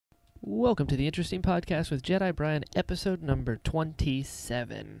Welcome to the Interesting Podcast with Jedi Brian, episode number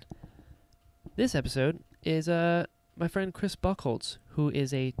 27. This episode is my friend Chris Buckholts, who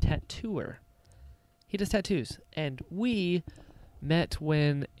is a tattooer. He does tattoos, and we met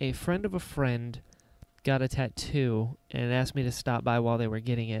when a friend of a friend got a tattoo and asked me to stop by while they were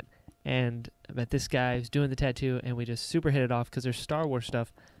getting it. And I met this guy who's doing the tattoo, and we just super hit it off because there's Star Wars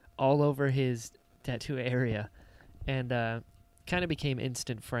stuff all over his tattoo area. And kind of became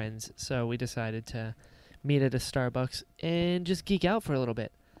instant friends, so we decided to meet at a Starbucks and just geek out for a little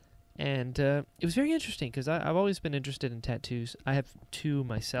bit. And it was very interesting because I've always been interested in tattoos. I have two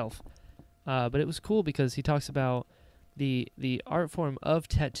myself, but it was cool because he talks about the art form of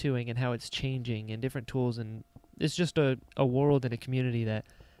tattooing and how it's changing and different tools, and it's just a world and a community that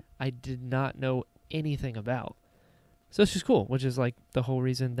I did not know anything about. So it's just cool, which is like the whole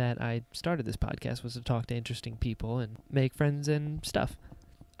reason that I started this podcast, was to talk to interesting people and make friends and stuff.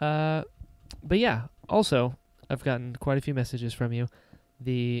 But yeah, also, I've gotten quite a few messages from you.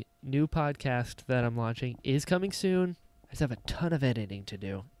 The new podcast that I'm launching is coming soon. I just have a ton of editing to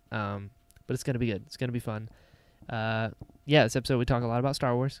do, but it's going to be good. It's going to be fun. Yeah, this episode we talk a lot about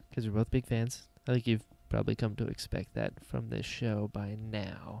Star Wars because we're both big fans. I think you've probably come to expect that from this show by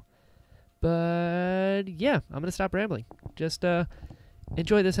now. But yeah, I'm going to stop rambling. Just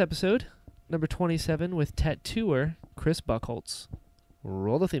enjoy this episode, number 27, with tattooer Chris Buckholts.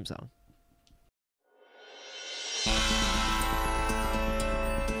 Roll the theme song.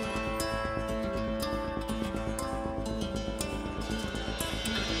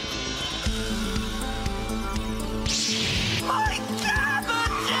 My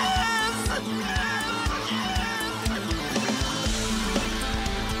cabbages!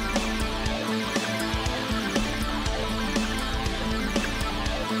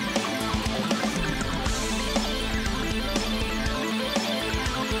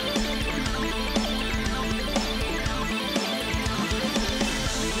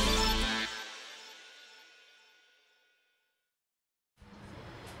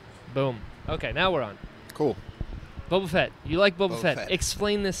 Boom. Okay, now we're on. Cool. Boba Fett. You like Boba Fett. Fett.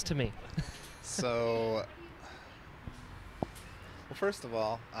 Explain this to me. So, well, first of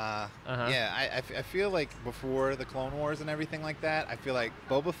all, yeah, I feel like before the Clone Wars and everything like that, I feel like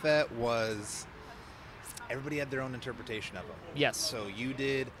Boba Fett was, everybody had their own interpretation of him. Yes. So you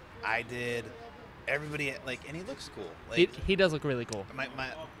did, I did, everybody, like, and he looks cool. Like, He does look really cool.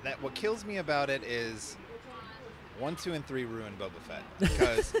 What kills me about it is 1, 2, and 3 ruined Boba Fett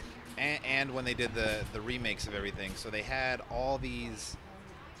because, and when they did the remakes of everything, so they had all these.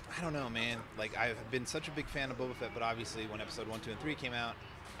 I don't know, man. Like, I've been such a big fan of Boba Fett, but obviously when episode 1, 2, and 3 came out,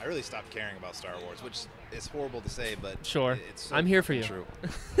 I really stopped caring about Star Wars, which is horrible to say, but Sure. it's so I'm here for you. True.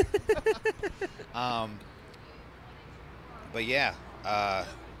 But yeah, I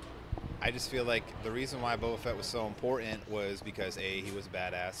just feel like the reason why Boba Fett was so important was because A, he was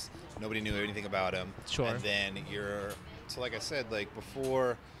badass. Nobody knew anything about him. Sure. And then so like I said, like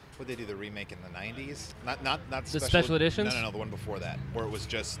before, would they do the remake in the 90s? Not The special editions? No, the one before that, where it was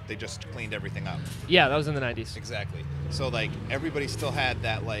they just cleaned everything up. Yeah, that was in the 90s. Exactly. So like everybody still had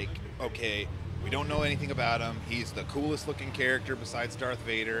that, like, okay, we don't know anything about him. He's the coolest looking character besides Darth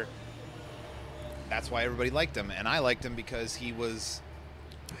Vader. That's why everybody liked him, and I liked him because he was.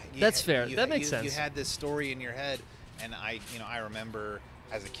 That's fair. That makes sense. You had this story in your head, and I remember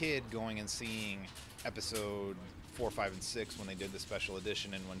as a kid going and seeing episode 4, 5, and 6 when they did the special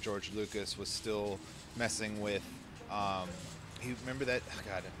edition, and when George Lucas was still messing with. You remember that? Oh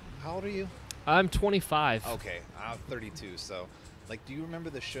God, how old are you? I'm 25. Okay, I'm 32. So, like, do you remember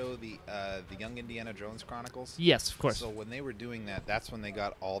the show, the Young Indiana Jones Chronicles? Yes, of course. So when they were doing that, that's when they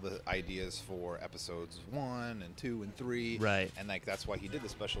got all the ideas for episodes 1 and 2 and 3. Right. And like that's why he did the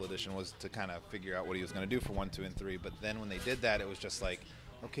special edition, was to kind of figure out what he was going to do for 1, 2, and 3. But then when they did that, it was just like,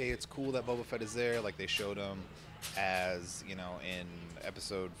 okay, it's cool that Boba Fett is there. Like they showed him as, in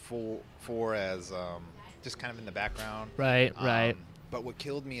episode 4 as just kind of in the background. Right. But what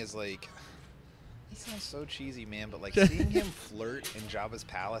killed me is like. It sounds so cheesy, man, but like seeing him flirt in Jabba's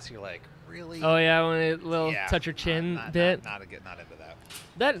palace, you're like, really? Oh yeah, when it little touch your chin bit. Not into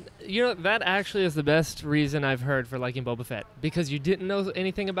that. That actually is the best reason I've heard for liking Boba Fett, because you didn't know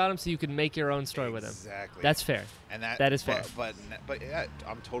anything about him, so you could make your own story with him. Exactly. That's fair. And that is fair. But yeah,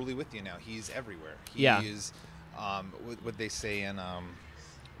 I'm totally with you now. He's everywhere. He is. What they say in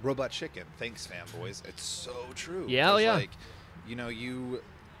Robot Chicken. Thanks, fanboys. It's so true. Yeah, yeah. Like,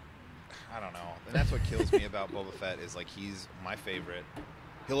 I don't know. And that's what kills me about Boba Fett is, like, he's my favorite.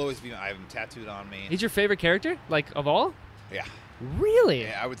 He'll always be. I have him tattooed on me. He's your favorite character, like, of all? Yeah. Really?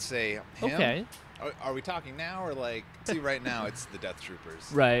 Yeah, I would say him. Okay. Are we talking now or like? See, right now it's the Death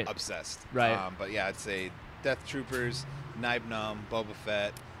Troopers. Right. Obsessed. Right. But yeah, I'd say Death Troopers, Nib Num, Boba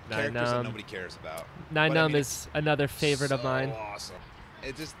Fett, Nib characters that Num. nobody cares about. Nine But, I Num mean, is another favorite of mine. Awesome.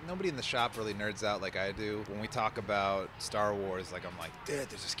 It just nobody in the shop really nerds out like I do. When we talk about Star Wars, like I'm like, dude,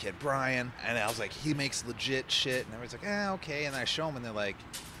 there's this kid Brian, and I was like, he makes legit shit, and everyone's like, okay, and then I show them, and they're like,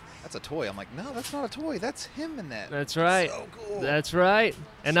 that's a toy. I'm like, no, that's not a toy. That's him in that. That's right. So cool. That's right.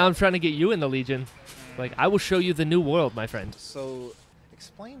 And now I'm trying to get you in the Legion. Like, I will show you the new world, my friend. So,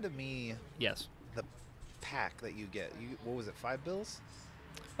 explain to me Yes. the pack that you get. What was it? $5?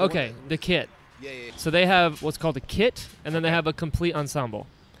 Okay, the kit. Yeah. So they have what's called a kit, and then they Okay. have a complete ensemble.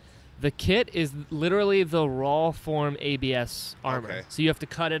 The kit is literally the raw form ABS armor. Okay. So you have to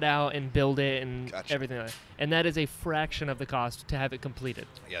cut it out and build it and Gotcha. everything like that. And that is a fraction of the cost to have it completed.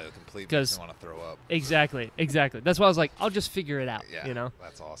 Yeah, the complete 'Cause- makes me want to throw up. Exactly. That's why I was like, I'll just figure it out, Yeah, you know?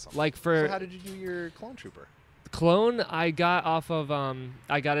 that's awesome. Like for So how did you do your clone trooper? Clone, I got off of,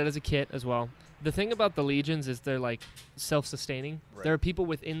 I got it as a kit as well. The thing about the Legions is they're like self-sustaining. Right. There are people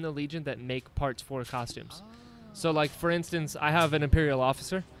within the Legion that make parts for costumes. So like, for instance, I have an Imperial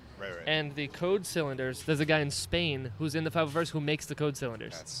officer, Right. and the code cylinders, there's a guy in Spain who's in the 501st who makes the code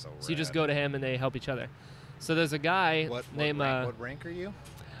cylinders. That's so rad. So you just go to him and they help each other. So there's a guy What rank are you?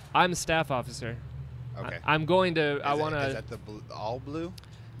 I'm a staff officer. Okay. I'm going to, I Is want to, that the all blue?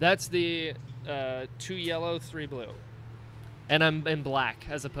 that's the 2 yellow, 3 blue. And I'm in black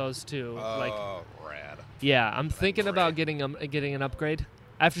as opposed to like, Oh, rad. yeah, I'm thinking about great. getting an upgrade.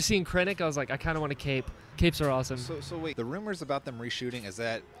 After seeing Krennic, I was like, I kind of want a cape. Capes are awesome. So wait, the rumors about them reshooting, is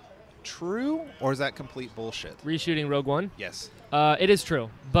that true or is that complete bullshit? Reshooting Rogue One, Yes. it is true,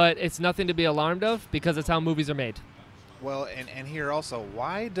 but it's nothing to be alarmed of because it's how movies are made. Well, and here also,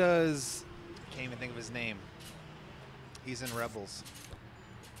 why does can't even think of his name? He's in Rebels.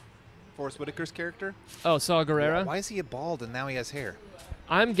 Forrest Whitaker's character. Oh, Saw Gerrera. Why is he bald and now he has hair?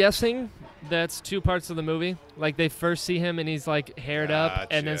 I'm guessing that's two parts of the movie. Like they first see him and he's like haired up,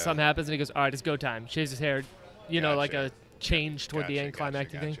 and then Gotcha. something happens and he goes, "All right, it's go time." Shaves his hair, you know, like Gotcha. a change toward the Gotcha, end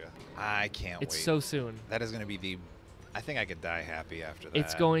climactic thing. gotcha. I can't It's wait. so soon. That is going to be the. I think I could die happy after that.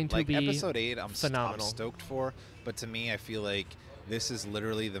 It's going to like, be episode 8. I'm phenomenal. stoked for, but to me, I feel like this is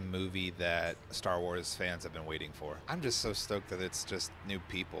literally the movie that Star Wars fans have been waiting for. I'm just so stoked that it's just new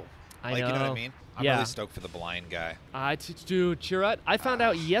people. I like, you know what I know. mean? I'm Yeah. really stoked for the blind guy. Dude, Chirrut, I found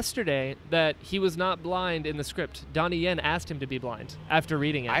out yesterday that he was not blind in the script. Donnie Yen asked him to be blind after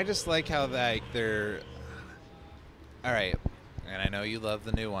reading it. I just like how like they're. All right, and I know you love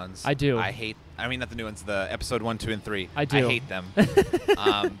the new ones. I do. I mean, not the new ones. The episode 1, 2, and 3. I do. I hate them.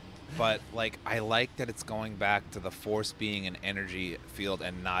 But like, I like that it's going back to the Force being an energy field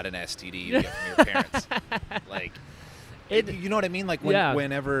and not an STD you get from your parents. Like, you know what I mean? Like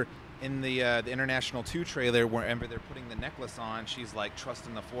whenever in the International 2 trailer, wherever they're putting the necklace on, she's like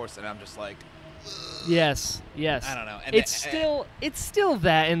trusting the Force, and I'm just like, Yes. I don't know. And It's still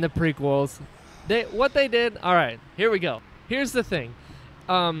that in the prequels. What they did. All right, here we go. Here's the thing.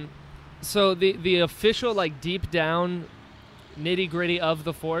 So the official like deep down nitty-gritty of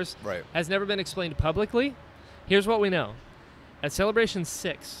the Force Right. has never been explained publicly. Here's what we know. At Celebration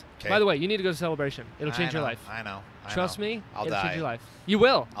 6. 'Kay. By the way, you need to go to Celebration. It'll change your life. I know. Trust me, I'll it'll die. change your life. You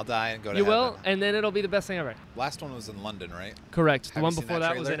will. I'll die and go to You heaven. will, and then it'll be the best thing ever. Last one was in London, right? Correct. The Have one you seen before that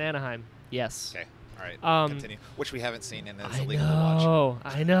that was trailer? in Anaheim. Yes. Okay. All right. Continue. Which we haven't seen and it's illegal to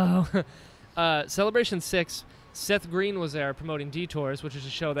watch. I know. Celebration 6, Seth Green was there promoting Detours, which is a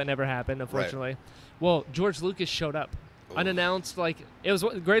show that never happened, unfortunately. Well, George Lucas showed up. Ooh. Unannounced. Like, it was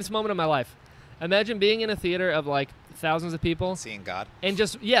the greatest moment of my life. Imagine being in a theater of, like, thousands of people. Seeing God. And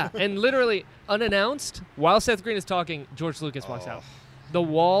just, and literally unannounced, while Seth Green is talking, George Lucas walks out. The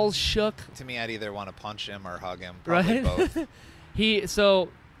walls shook. To me, I'd either want to punch him or hug him. Probably Right?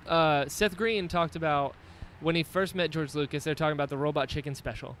 both. Seth Green talked about when he first met George Lucas, they're talking about the Robot Chicken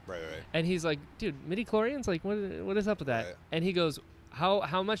special. Right. And he's like, dude, midichlorians? Like, what is up with that? Right. And he goes,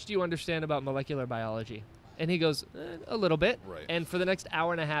 how much do you understand about molecular biology? And he goes, a little bit. Right. And for the next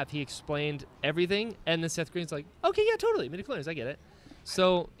hour and a half, he explained everything. And then Seth Green's like, okay, yeah, totally. Midichlorians, I get it.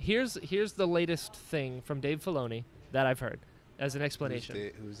 So here's the latest thing from Dave Filoni that I've heard as an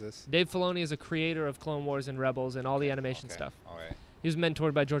explanation. Who's this? Dave Filoni is a creator of Clone Wars and Rebels and all the animation Okay. stuff. All right. He was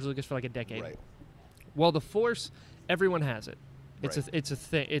mentored by George Lucas for like a decade. Right. Well, the Force, everyone has it. It's Right. a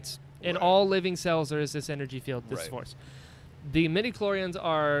thing. It's in Right. all living cells. There is this energy field, this Right. Force. The midichlorians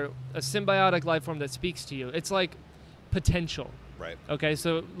are a symbiotic life form that speaks to you. It's like potential. Right. Okay,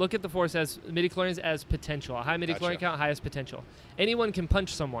 so look at the Force as midichlorians as potential. A high midichlorian Gotcha. count, highest potential. Anyone can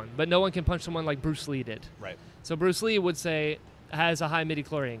punch someone, but no one can punch someone like Bruce Lee did. Right. So Bruce Lee would say has a high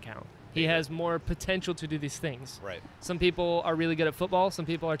midichlorian count. He has more potential to do these things. Right. Some people are really good at football. Some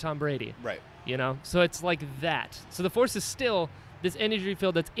people are Tom Brady. Right. You know? So it's like that. So the Force is still this energy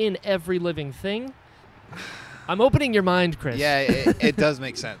field that's in every living thing. I'm opening your mind, Chris. Yeah, it does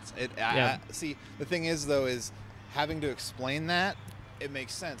make sense. Yeah. See, the thing is, though, is having to explain that, it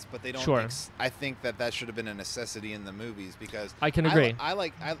makes sense, but they don't. Sure. I think that should have been a necessity in the movies because I can agree.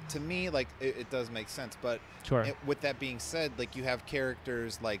 To me, like it does make sense, but Sure. With that being said, like you have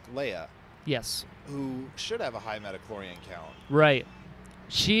characters like Leia, Yes. who should have a high metachlorian count. Right.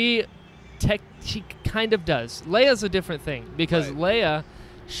 She kind of does. Leia's a different thing because Right. Leia,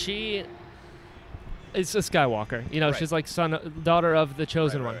 she is a Skywalker. You know, Right. she's like daughter of the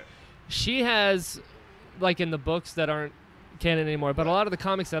Chosen Right, One. right. She has, like in the books that aren't canon anymore, but a Right. lot of the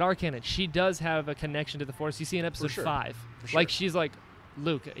comics that are canon, she does have a connection to the Force. You see in episode sure. 5. For sure. Like she's like,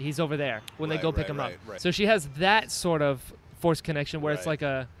 Luke, he's over there when they Right, go pick right, him up. right. So she has that sort of Force connection where it's Right. like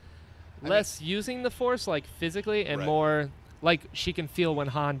a less using the Force like physically and Right. more like she can feel when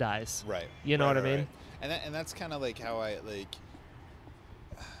Han dies. Right. You know Right, what I right, mean? right. And that's kind of like how I like.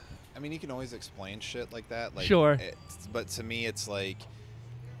 I mean, you can always explain shit like that. Like, Sure. But to me, it's like,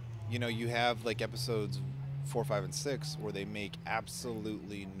 you know, you have like episodes 4, 5, and 6 where they make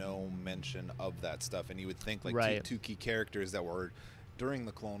absolutely no mention of that stuff, and you would think like Right. two key characters that were during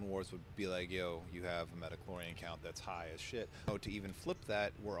the Clone Wars would be like, yo, you have a metachlorian count that's high as shit. So to even flip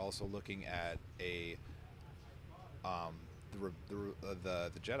that, we're also looking at a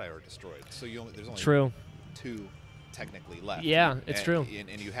the Jedi are destroyed. So there's only True. 2 technically left. Yeah, it's And- true.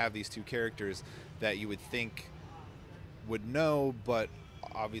 And you have these 2 characters that you would think would know, but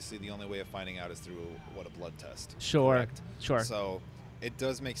obviously the only way of finding out is through a blood test. Sure. Correct? Sure. So it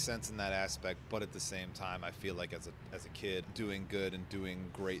does make sense in that aspect, but at the same time, I feel like as a kid, doing good and doing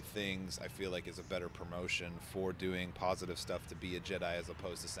great things, I feel like is a better promotion for doing positive stuff to be a Jedi, as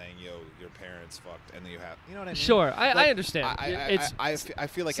opposed to saying, "Yo, your parents fucked," and then you have, you know what I mean? Sure. I Like, understand. I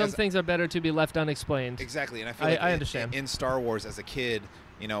feel like some as, things are better to be left unexplained. exactly, and I feel I like understand. in Star Wars as a kid,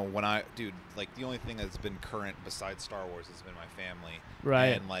 you know, like the only thing that's been current besides Star Wars has been my family. Right.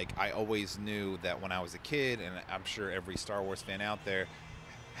 And like I always knew that when I was a kid, and I'm sure every Star Wars fan out there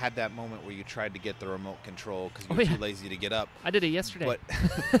had that moment where you tried to get the remote control because you were too lazy to get up. I did it yesterday.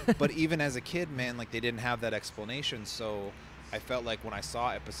 But even as a kid, man, like they didn't have that explanation, so I felt like when I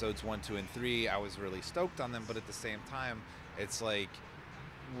saw episodes 1, 2, and 3, I was really stoked on them. But at the same time, it's like,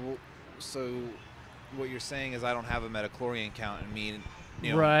 so what you're saying is I don't have a metachlorian count, and me,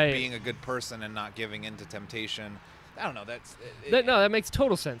 you know, Right. being a good person and not giving in to temptation. I don't know. That makes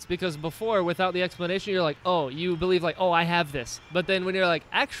total sense because before, without the explanation, you're like, oh, you believe like, oh, I have this. But then when you're like,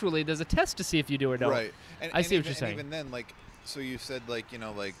 actually, there's a test to see if you do or don't. Right. I see what you're saying. And even then, like, so you said, like, you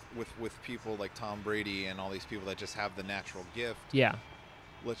know, like with people like Tom Brady and all these people that just have the natural gift. Yeah.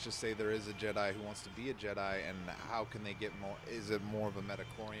 Let's just say there is a Jedi who wants to be a Jedi, and how can they get more? Is it more of a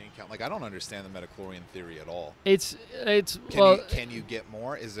metachlorian count? Like, I don't understand the metachlorian theory at all. Can you get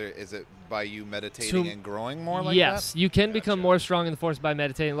more? Is it by you meditating and growing more? Like yes, that? you can Gotcha. become more strong in the Force by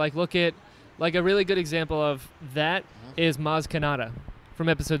meditating. Like, look at, like a really good example of that is Maz Kanata from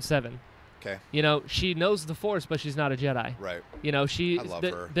Episode 7. Okay. You know, she knows the Force, but she's not a Jedi. Right. You know, she. I love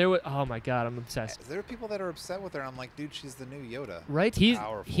her. Oh my God, I'm obsessed. There are people that are upset with her. I'm like, dude, she's the new Yoda. Right?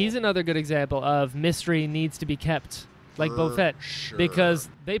 Powerful. He's another good example of mystery needs to be kept, like For Boba Fett, sure. because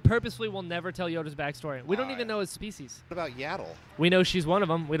they purposefully will never tell Yoda's backstory. We don't Oh, even yeah. know his species. What about Yaddle? We know she's one of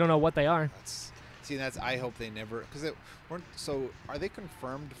them. We don't know what they are. I hope they never, because it weren't. So are they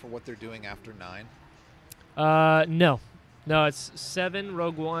confirmed for what they're doing after 9? No, it's 7,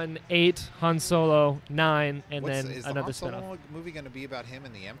 Rogue One, 8, Han Solo, 9, and Is then the another Han spinoff. Solo movie going to be about him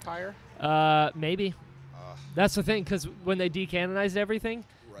and the Empire? Maybe. Ugh. That's the thing, because when they decanonized everything,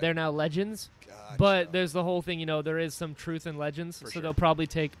 Right. they're now legends. Gotcha. But there's the whole thing, you know, there is some truth in legends, For so sure. they'll probably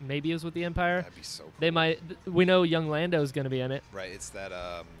take maybe it was with the Empire. That'd be so cool. They might. We know young Lando's going to be in it. Right, it's that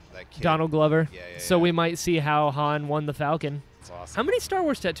kid. Donald Glover. Yeah. So we might see how Han won the Falcon. It's awesome. How many Star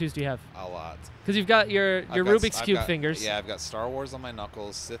Wars tattoos do you have? A lot. Because you've got your I've got- Rubik's I've Cube got- fingers. Yeah, I've got Star Wars on my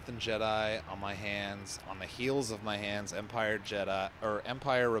knuckles, Sith and Jedi on my hands, on the heels of my hands, Empire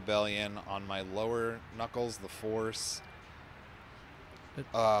Rebellion on my lower knuckles, the Force,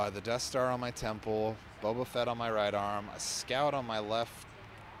 the Death Star on my temple, Boba Fett on my right arm, a Scout on my left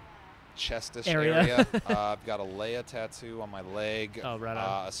chestish area. I've got a Leia tattoo on my leg. Oh, right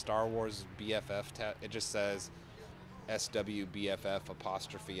on. A Star Wars BFF tattoo. It just says SWBFF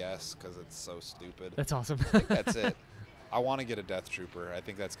apostrophe S because it's so stupid. That's awesome. I think that's it. I want to get a Death Trooper. I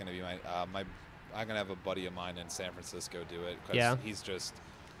think that's going to be my I'm going to have a buddy of mine in San Francisco do it because Yeah. he's just,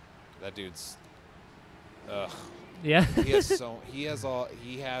 that dude's, ugh. Yeah. He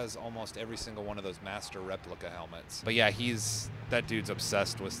has almost every single one of those master replica helmets. But yeah, that dude's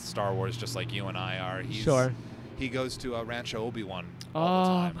obsessed with Star Wars, just like you and I are. Sure. He goes to Rancho Obi-Wan all the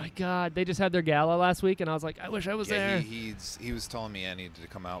Oh time. my God! They just had their gala last week, and I was like, I wish I was there. He was telling me I needed to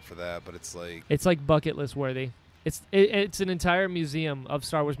come out for that, but it's like bucket list worthy. It's an entire museum of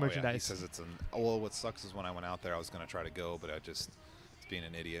Star Wars merchandise. Yeah, he says it's well, what sucks is when I went out there, I was going to try to go, but I just was being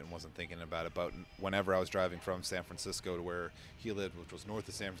an idiot and wasn't thinking about it. But whenever I was driving from San Francisco to where he lived, which was north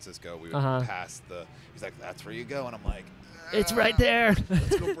of San Francisco, we would pass he's like, that's where you go. And I'm like, it's right there.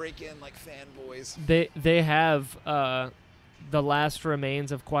 Let's go break in like fanboys. They have the last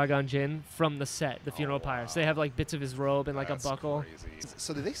remains of Qui-Gon Jinn from the set, the funeral pyre. So they have like bits of his robe and like a buckle. Crazy.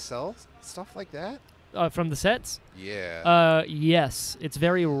 So do they sell stuff like that? From the sets? Yeah. Yes. It's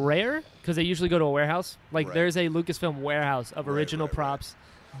very rare because they usually go to a warehouse. Like Right. There's a Lucasfilm warehouse of original right. props.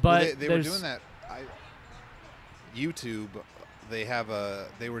 But well, they were doing that. YouTube,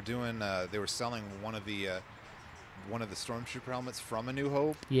 they were selling one of the Stormtrooper helmets from A New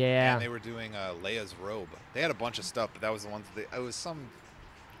Hope. Yeah. And they were doing Leia's robe. They had a bunch of stuff, but that was the one. It was some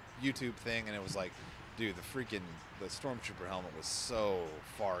YouTube thing, and it was like, dude, the Stormtrooper helmet was so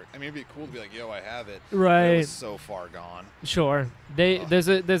far. I mean, it'd be cool to be like, yo, I have it. Right. But it was so far gone. Sure. There's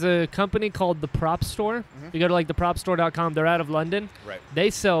a company called the Prop Store. You go to like thepropstore.com. They're out of London. Right. They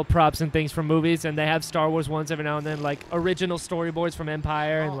sell props and things from movies, and they have Star Wars ones every now and then, like original storyboards from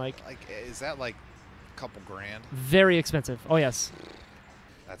Empire and like is that like a couple grand? Very expensive. Oh yes.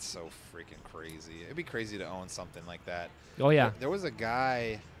 That's so freaking crazy. It'd be crazy to own something like that. Oh yeah. There was a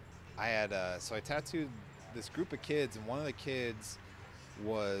guy I had so I tattooed this group of kids, and one of the kids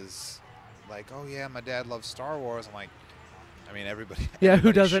was like, oh yeah, my dad loves Star Wars. I'm like, I mean, everybody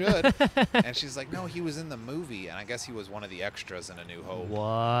who doesn't? should. And she's like, no, he was in the movie, and I guess he was one of the extras in A New Hope.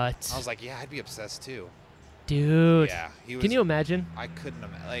 What? I was like, yeah, I'd be obsessed too. Dude. Yeah, he was. Can you imagine? I couldn't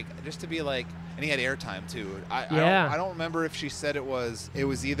like just to be like, and he had airtime too. Yeah. I don't remember if she said it was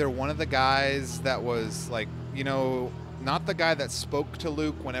either one of the guys that was like, you know, not the guy that spoke to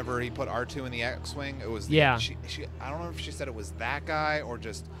Luke whenever he put R2 in the X-wing. It was Yeah. She I don't know if she said it was that guy or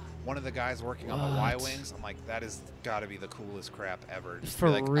just one of the guys working on the Y-wings. I'm like, that has got to be the coolest crap ever. Just For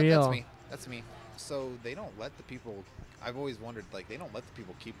to be like, real. That's me. So they don't let the people. I've always wondered, like, they don't let the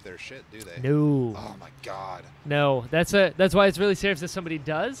people keep their shit, do they? No. Oh my God. No. That's why it's really serious if somebody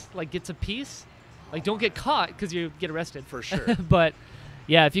does, like, gets a piece. Like, don't get caught because you get arrested. For sure. But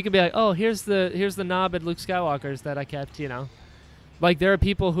yeah, if you could be like, oh, here's the knob at Luke Skywalker's that I kept, you know. Like, there are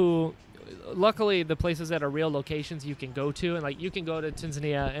people who, luckily, the places that are real locations you can go to, and like you can go to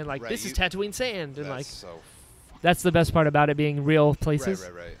Tanzania and like, Right, this is Tatooine sand, and like so that's the best part about it being real places.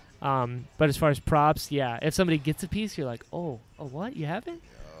 Right. But as far as props, yeah, if somebody gets a piece, you're like, oh, what, you have it?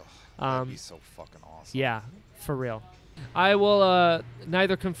 That'd be so fucking awesome. Yeah, for real. I will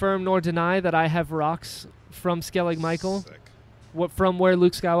neither confirm nor deny that I have rocks from Skellig Michael. Sick. From where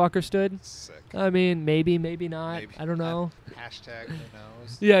Luke Skywalker stood. Sick. I mean, maybe not. Maybe. I don't know. Hashtag who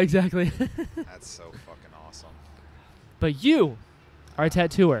knows. Yeah, exactly. That's so fucking awesome. But you are a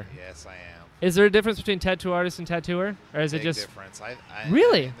tattooer. Yes, I am. Is there a difference between tattoo artist and tattooer, or is Big it just difference?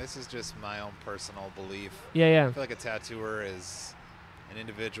 Really? I mean, this is just my own personal belief. Yeah. I feel like a tattooer is an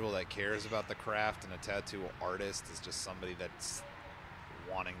individual that cares about the craft, and a tattoo artist is just somebody that's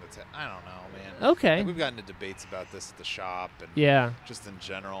wanting the I don't know, man. Okay. Like, we've gotten into debates about this at the shop and Yeah. just in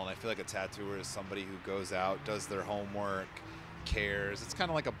general, and I feel like a tattooer is somebody who goes out, does their homework, cares. It's kind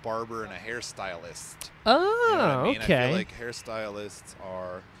of like a barber and a hairstylist. Oh, You know what I mean? okay. I feel like hairstylists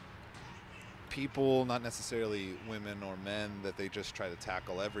are people, not necessarily women or men, that they just try to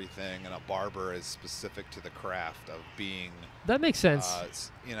tackle everything, and a barber is specific to the craft of being, That makes sense.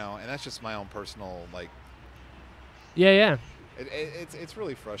 you know, and that's just my own personal, like, Yeah. it's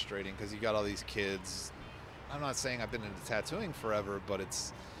really frustrating because you got all these kids. I'm not saying I've been into tattooing forever, but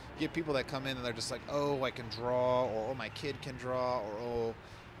it's, you get people that come in and they're just like, oh, I can draw, or oh, my kid can draw, or oh,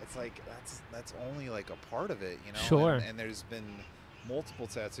 it's like that's only like a part of it, you know. Sure. And there's been multiple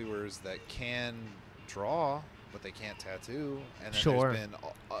tattooers that can draw, but they can't tattoo, and then Sure. there's been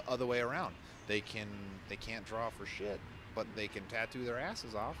other way around. They can't draw for shit, but they can tattoo their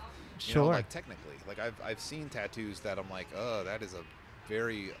asses off. You know, Sure. like technically, like I've seen tattoos that I'm like, oh, that is a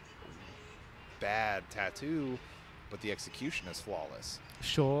very bad tattoo, but the execution is flawless.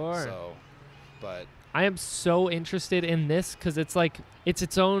 Sure. So, but I am so interested in this because it's like it's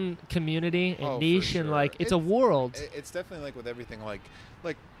its own community and Oh, for niche, and sure. like it's a world. It's definitely like with everything, like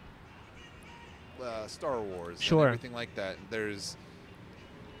Star Wars, Sure. and everything like that. There's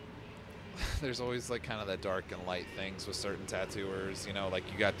there's always like kind of that dark and light things with certain tattooers. You know, like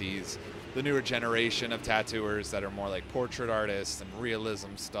you got the newer generation of tattooers that are more like portrait artists and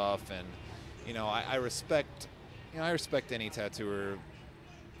realism stuff. And you know, I respect any tattooer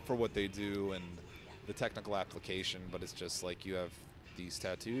for what they do and the technical application. But it's just like you have these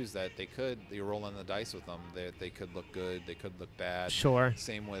tattoos that you're rolling the dice with them. They could look good, they could look bad. Sure.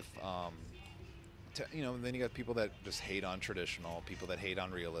 Same with you know, then you got people that just hate on traditional, people that hate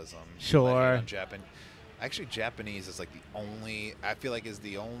on realism. Sure. Actually, Japanese is like I feel like is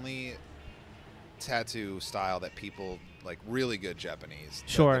the only tattoo style that people like really good Japanese.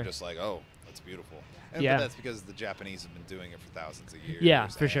 Sure. They're just like, oh, that's beautiful. And Yeah. But that's because the Japanese have been doing it for thousands of years. Yeah,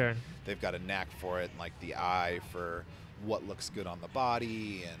 for and sure. They've got a knack for it, and like the eye for what looks good on the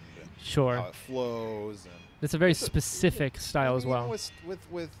body and Sure. how it flows. And It's a very specific style as well.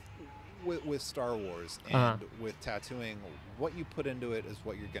 With Star Wars and with tattooing, what you put into it is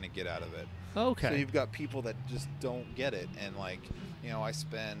what you're going to get out of it. Okay. So you've got people that just don't get it, and like, you know, I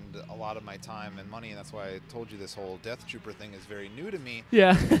spend a lot of my time and money, and that's why I told you this whole Death Trooper thing is very new to me.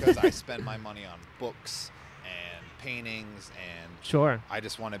 Yeah. Because I spend my money on books and paintings, and Sure. I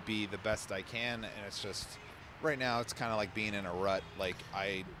just want to be the best I can, and it's just right now it's kind of like being in a rut. Like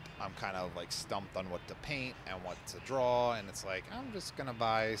I'm kind of like stumped on what to paint and what to draw, and it's like I'm just gonna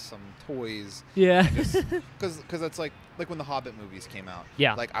buy some toys. Yeah. Because it's like when the Hobbit movies came out.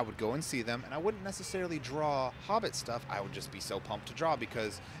 Yeah. Like I would go and see them, and I wouldn't necessarily draw Hobbit stuff. I would just be so pumped to draw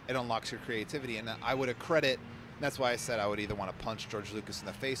because it unlocks your creativity, and I would accredit. That's why I said I would either want to punch George Lucas in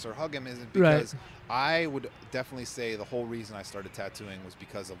the face or hug him, is because I would definitely say the whole reason I started tattooing was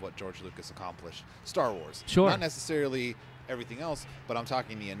because of what George Lucas accomplished. Star Wars. Sure. Not necessarily everything else, but I'm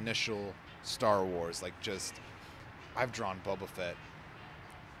talking the initial Star Wars. Like just, I've drawn Boba Fett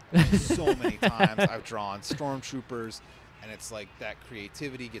so many times. I've drawn Stormtroopers, and it's like that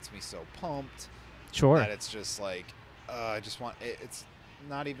creativity gets me so pumped. Sure. That it's just like, I just want, it's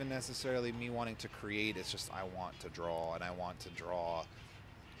not even necessarily me wanting to create. It's just I want to draw, and I want to draw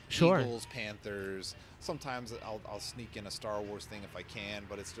Sure. Eagles, Panthers. Sometimes I'll sneak in a Star Wars thing if I can,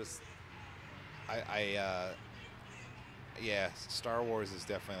 but it's just, yeah, Star Wars is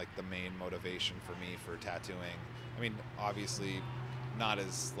definitely like the main motivation for me for tattooing. I mean, obviously not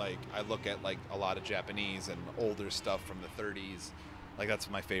as like, I look at like a lot of Japanese and older stuff from the 30s. Like that's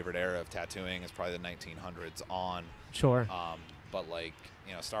my favorite era of tattooing is probably the 1900s on. Sure. But like,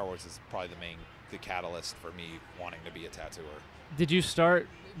 you know, Star Wars is probably the catalyst for me wanting to be a tattooer. Did you start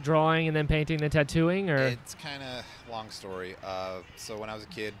drawing and then painting then tattooing, or? It's kind of long story. So when I was a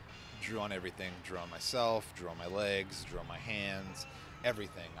kid, drew on everything. Drew on myself, drew on my legs, drew on my hands,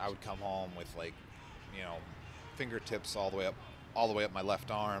 everything. I would come home with like, you know, fingertips all the way up my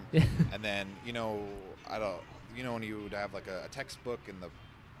left arm. And then, you know, when you would have like a textbook and the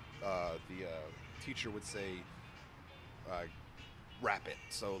teacher would say, wrap it.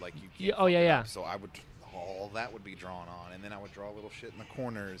 So like you can't. Oh, yeah, yeah. So all that would be drawn on, and then I would draw little shit in the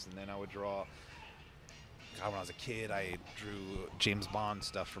corners, and then I would draw. God, when I was a kid, I drew James Bond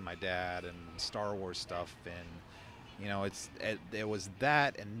stuff for my dad and Star Wars stuff, and you know, it was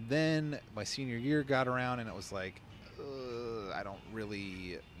that. And then my senior year got around, and it was like, I don't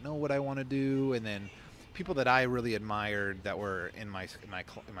really know what I want to do. And then people that I really admired that were in my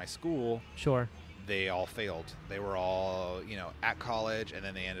school, Sure. they all failed. They were all, you know, at college, and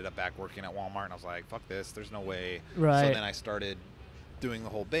then they ended up back working at Walmart, and I was like, fuck this, there's no way. Right. So then I started doing the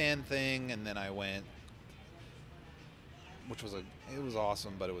whole band thing, and then I went, which was it was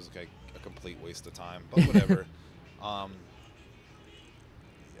awesome, but it was like a complete waste of time, but whatever.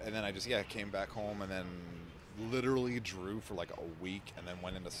 And then I just, came back home and then literally drew for like a week, and then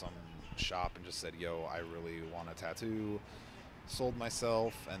went into some shop and just said, yo, I really want a tattoo. Sold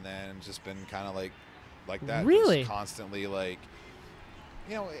myself, and then just been kind of like that. Really? Just constantly like,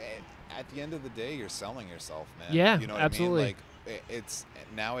 you know, at the end of the day, you're selling yourself, man. Yeah, you know what absolutely. I mean? Like, it's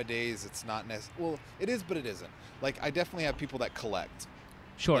nowadays it's not well, it is, but it isn't. Like, I definitely have people that collect.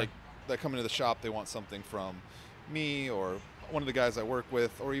 Sure. Like, that come into the shop, they want something from me or one of the guys I work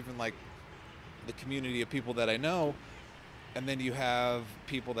with, or even like the community of people that I know. And then you have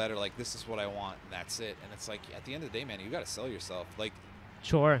people that are like, this is what I want, and that's it. And it's like, at the end of the day, man, you got to sell yourself. Like,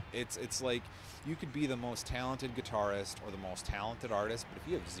 Sure. it's like, you could be the most talented guitarist or the most talented artist, but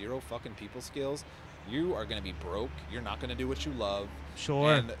if you have zero fucking people skills, you are going to be broke. You're not going to do what you love.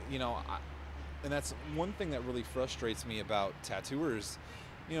 Sure. And, you know, and that's one thing that really frustrates me about tattooers.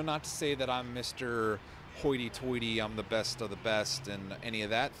 You know, not to say that I'm Mr. Hoity-toity, I'm the best of the best and any of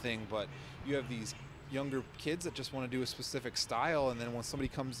that thing, but you have these younger kids that just want to do a specific style, and then when somebody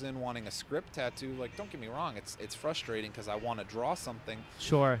comes in wanting a script tattoo, like, don't get me wrong, it's frustrating because I want to draw something.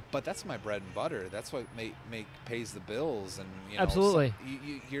 Sure. But that's my bread and butter. That's what pays the bills, and Absolutely.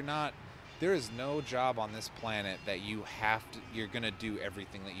 You're not. There is no job on this planet that you're gonna do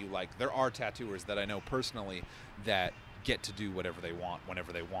everything that you like. There are tattooers that I know personally that get to do whatever they want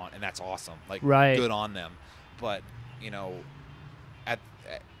whenever they want, and that's awesome. Like, right. Good on them. But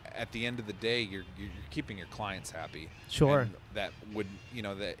at the end of the day, you're keeping your clients happy. Sure. And that would,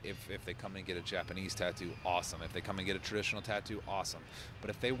 that if they come and get a Japanese tattoo, awesome. If they come and get a traditional tattoo, awesome. But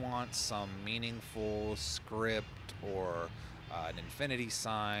if they want some meaningful script or an infinity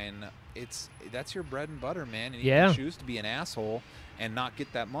sign, that's your bread and butter, man. And you can choose to be an asshole and not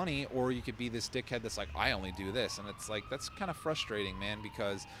get that money, or you could be this dickhead that's like, I only do this. And it's like, that's kind of frustrating, man,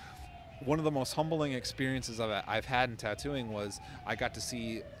 because one of the most humbling experiences I've had in tattooing was I got to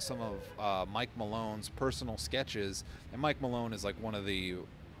see some of Mike Malone's personal sketches. And Mike Malone is like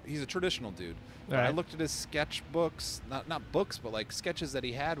he's a traditional dude. But I looked at his sketchbooks, not books, but like sketches that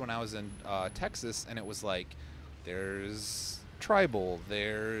he had when I was in Texas, and it was like, there's tribal,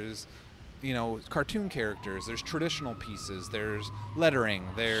 there's cartoon characters, there's traditional pieces, there's lettering,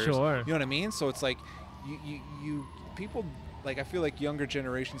 there's you know what I mean. So it's like you people, like, I feel like younger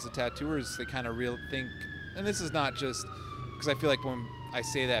generations of tattooers, they kind of think, and this is not just because I feel like when I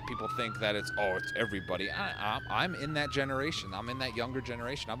say that, people think that it's everybody. I'm in that generation. I'm in that younger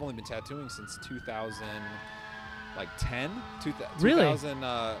generation. I've only been tattooing since 2010. Really?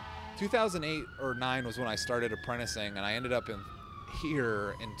 2008 or 9 was when I started apprenticing, and I ended up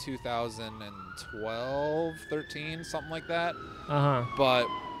here in 2012, 13, something like that. But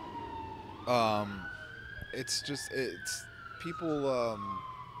it's people.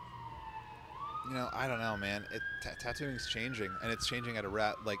 I don't know, man. Tattooing's changing, and it's changing at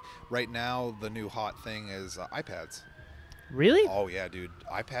a like right now. The new hot thing is iPads. Really? Oh yeah, dude.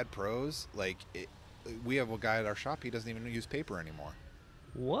 iPad Pros. Like, we have a guy at our shop. He doesn't even use paper anymore.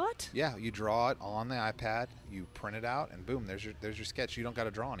 What? Yeah, you draw it on the iPad, you print it out, and boom, there's your sketch. You don't got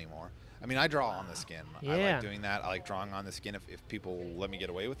to draw anymore. I mean, I draw on the skin. Yeah. I like doing that. I like drawing on the skin if people let me get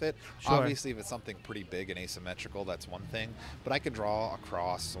away with it. Sure. Obviously, if it's something pretty big and asymmetrical, that's one thing. But I could draw a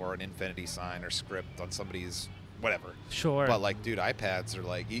cross or an infinity sign or script on somebody's whatever. Sure. But, like, dude, iPads are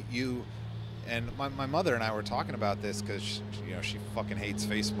like, you and my mother and I were talking about this because, she fucking hates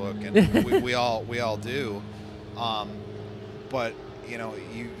Facebook, and we all do. But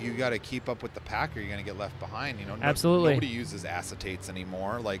you got to keep up with the pack, or you're going to get left behind. Absolutely. Nobody uses acetates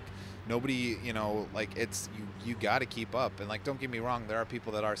anymore. Like, nobody, like, it's you got to keep up. And, like, don't get me wrong, there are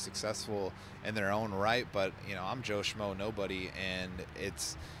people that are successful in their own right, but I'm Joe Schmo nobody, and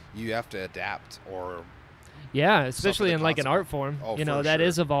you have to adapt, or especially in like an art form. That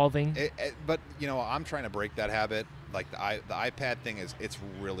is evolving. But I'm trying to break that habit. Like, the iPad thing it's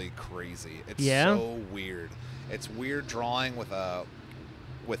really crazy. It's so weird. It's weird drawing with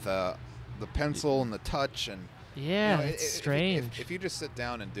the pencil and the touch, and it's strange. If you just sit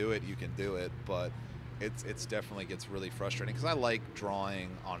down and do it, you can do it, but it's definitely gets really frustrating because I like drawing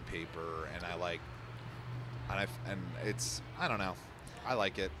on paper, and I don't know, I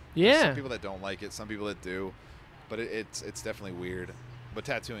like it. Yeah. There's some people that don't like it, some people that do, but it's definitely weird. But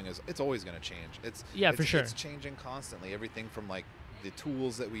tattooing it's always going to change. For sure. It's changing constantly. Everything from, like, the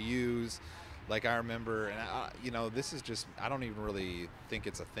tools that we use. Like, I remember, and this is just, I don't even really think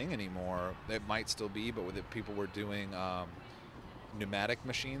it's a thing anymore. It might still be, but with it, people were doing pneumatic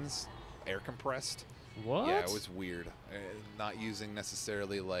machines, air compressed. What? Yeah, it was weird. Not using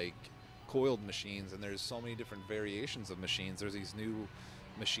necessarily, like, coiled machines, and there's so many different variations of machines. There's these new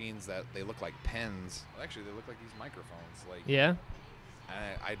machines that they look like pens. Actually, they look like these microphones. Like,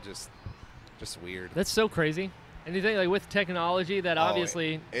 I just weird. That's so crazy. And you think, like, with technology, that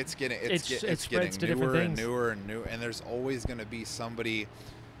obviously it's getting newer and newer and newer, and there's always going to be somebody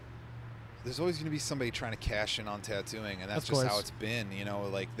trying to cash in on tattooing, and that's just how it's been.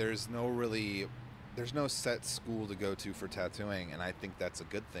 Like, there's no set school to go to for tattooing, and I think that's a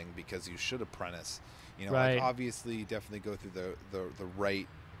good thing because you should apprentice. Right. Like, obviously, definitely go through the right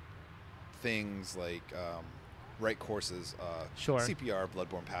things, like right courses, CPR,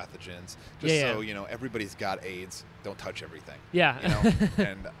 bloodborne pathogens, so everybody's got AIDS. Don't touch everything.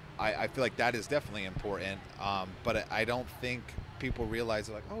 And I feel like that is definitely important, but I don't think people realize,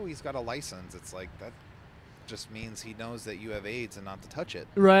 like, oh, he's got a license. It's like, that just means he knows that you have AIDS and not to touch it.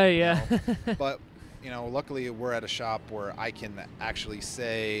 Right. But luckily we're at a shop where I can actually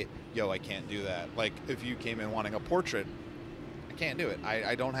say, yo, I can't do that. Like, if you came in wanting a portrait, I can't do it.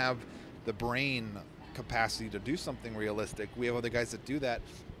 I don't have the brain capacity to do something realistic. We have other guys that do that,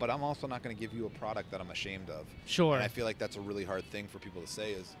 but I'm also not going to give you a product that I'm ashamed of. Sure. And I feel like that's a really hard thing for people to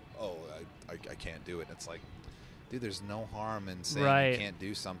say is, oh, I can't do it. And it's like, dude, there's no harm in saying Right. you can't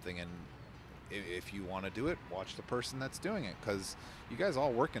do something. And if you want to do it, watch the person that's doing it, because you guys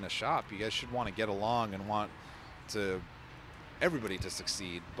all work in a shop. You guys should want to get along and want to everybody to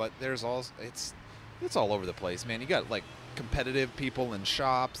succeed. But there's also it's all over the place, man. You got like competitive people in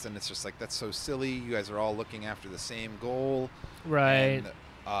shops, and it's just like, that's so silly. You guys are all looking after the same goal, Right.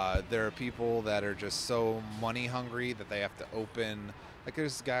 and there are people that are just so money hungry that they have to open, like there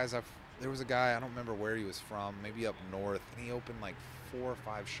was a guy, I don't remember where he was from, maybe up north, and he opened like 4 or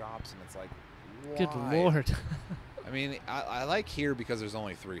 5 shops, and it's like, why? Good Lord. I mean, I like here because there's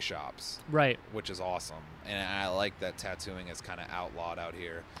only 3 shops, Right. which is awesome, and I like that tattooing is kind of outlawed out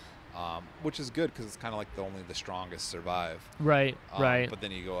here, which is good because it's kind of like only the strongest survive. Right. Right. But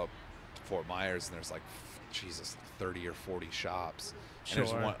then you go up to Fort Myers, and there's like, Jesus, 30 or 40 shops. And Sure.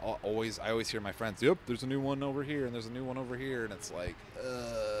 there's one I always hear my friends, yep, there's a new one over here, and there's a new one over here, and it's like,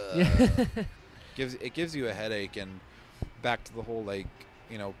 Yeah. it gives you a headache. And back to the whole, like,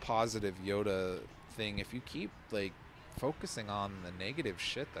 you know, positive Yoda thing. If you keep like focusing on the negative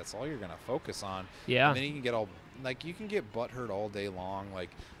shit, that's all you're gonna focus on. Yeah. And then you can get all, like, you can get butthurt all day long, like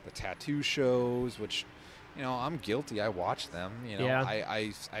the tattoo shows, which, you know, I'm guilty. I watch them. You know, Yeah.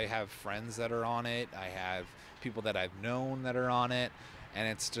 I have friends that are on it. I have people that I've known that are on it, and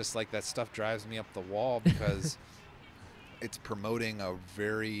it's just like that stuff drives me up the wall because it's promoting a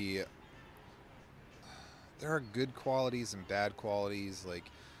very. There are good qualities and bad qualities. Like,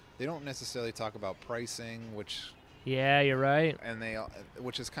 they don't necessarily talk about pricing, which Yeah, you're right.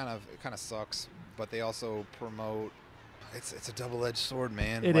 which is kind of sucks. But they also promote. It's a double-edged sword,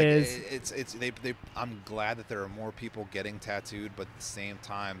 man. It like, is. I'm glad that there are more people getting tattooed, but at the same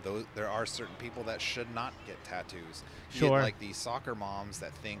time, there are certain people that should not get tattoos. You Sure. get, like, these soccer moms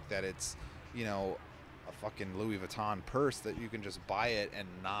that think that it's, you know, a fucking Louis Vuitton purse that you can just buy it and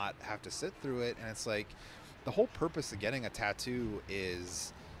not have to sit through it. And it's like, the whole purpose of getting a tattoo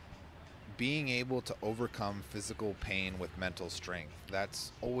is being able to overcome physical pain with mental strength.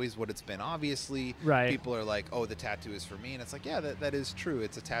 That's always what it's been. Obviously, Right. people are like, oh, the tattoo is for me. And it's like, yeah, that is true.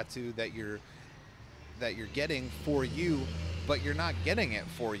 It's a tattoo that you're getting for you, but you're not getting it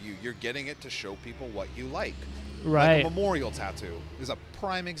for you. You're getting it to show people what you like. Right. Like a memorial tattoo is a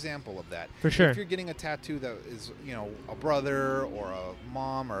prime example of that. For sure. If you're getting a tattoo that is, you know, a brother or a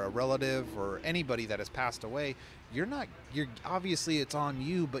mom or a relative or anybody that has passed away, you're obviously it's on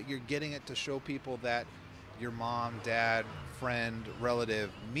you, but you're getting it to show people that your mom, dad, friend,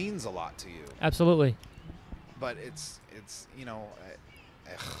 relative means a lot to you. Absolutely. But it's you know,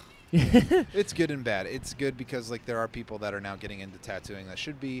 it's good and bad. It's good because, like, there are people that are now getting into tattooing that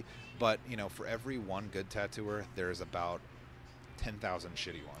should be, but, you know, for every one good tattooer, there's about 10,000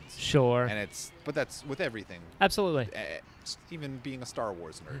 shitty ones. Sure. And but that's with everything. Absolutely. Even being a Star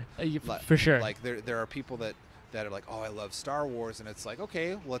Wars nerd. For sure. Like, there are people that are like, oh, I love Star Wars, and it's like,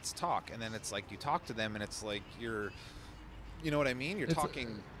 okay, let's talk. And then it's like you talk to them, and it's like you know what I mean? You're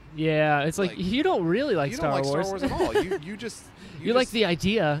talking. Yeah, it's like you don't really like you Star don't like Wars. Star Wars at all. You just you like the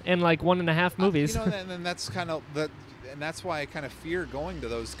idea and like 1.5 movies. You know, and then that's kind of and that's why I kind of fear going to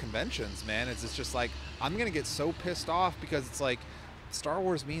those conventions, man. It's just like, I'm gonna get so pissed off because it's like, Star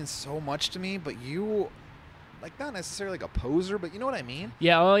Wars means so much to me, but you, like, not necessarily like a poser, but you know what I mean?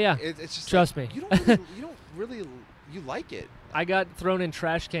 Yeah. Oh yeah. It's just Trust like, me. you don't really you like it. I got thrown in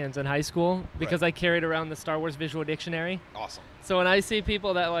trash cans in high school because Right. I carried around the Star Wars Visual Dictionary. Awesome. So when I see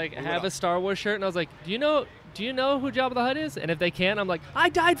people that like Move it have up. a Star Wars shirt, and I was like, do you know who Jabba the Hutt is? And if they can't, I'm like, I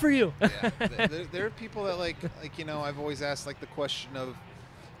died for you. Yeah. there are people that like, you know, I've always asked, like, the question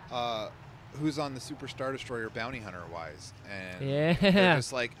of who's on the Super Star Destroyer bounty hunter wise, and Yeah. they're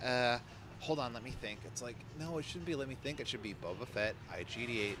just like, hold on, let me think. It's like, no, it shouldn't be let me think. It should be Boba Fett,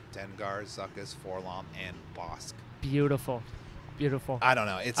 IG-88, Dengar, Zuckuss, Forlom, and Bosk. Beautiful. I don't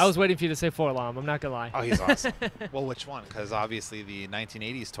know. I was waiting for you to say Forlom. I'm not gonna lie. Oh, he's awesome. Well, which one? Because obviously the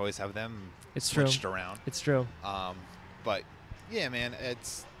 1980s toys have them It's true. switched around. It's true. But yeah, man,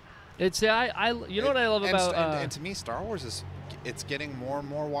 it's I you know what I love about and to me, Star Wars it's getting more and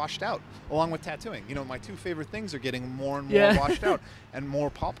more washed out, along with tattooing. You know, my 2 favorite things are getting more and more Yeah. washed out, and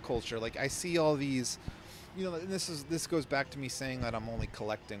more pop culture. Like, I see all these, you know, and this goes back to me saying that I'm only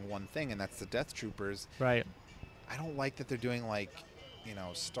collecting one thing, and that's the Death Troopers. right. I don't like that they're doing, like, you know,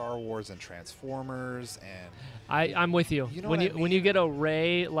 Star Wars and Transformers, and I'm with you. You know when what you I when you mean? get a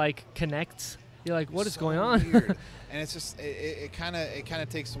Rey like connects, You're like, what is So going on? weird. And it's just it kind of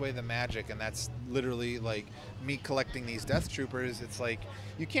takes away the magic, and that's literally like me collecting these Death Troopers. It's like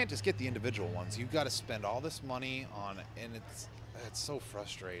you can't just get the individual ones. You've got to spend all this money on it, and it's so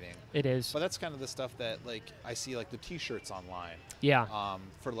frustrating. It is. But that's kind of the stuff that like I see like the T-shirts online. Yeah.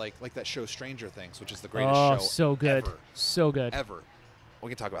 For like that show Stranger Things, which is the greatest Oh, show so good. ever. So good. Ever. We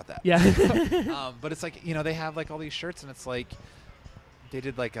can talk about that. Yeah. But it's like, you know, they have like all these shirts, and it's like they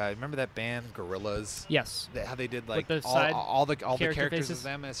did like remember that band Gorillaz? Yes. How they did like the side all the characters faces? of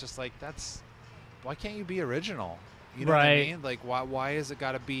them, and it's just like why can't you be original? You know Right. what I mean? Like why is it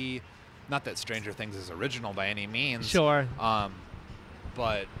got to be, not that Stranger Things is original by any means. Sure.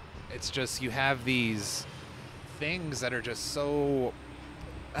 But it's just you have these things that are just so,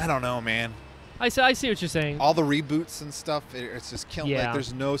 I don't know, man. I see what you're saying. All the reboots and stuff, it's just killing. Yeah. Like,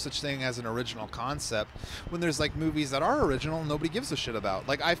 there's no such thing as an original concept when there's like movies that are original and nobody gives a shit about.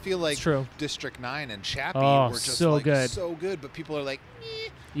 Like I feel like It's true. District 9 and Chappie Oh, were just so like good. so good, but people are like,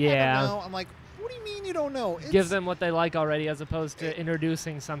 Yeah. I don't know. I'm like, what do you mean you don't know? Give them what they like already, as opposed to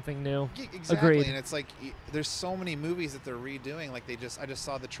introducing something new. Exactly. Agreed. And it's like there's so many movies that they're redoing. Like I just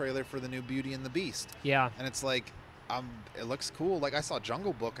saw the trailer for the new Beauty and the Beast, Yeah. and it's like it looks cool. Like I saw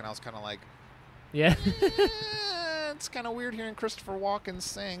Jungle Book, and I was kind of like, Yeah. it's kind of weird hearing Christopher Walken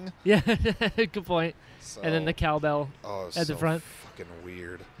sing. Yeah. Good point. So, And then the cowbell at at the front. Fucking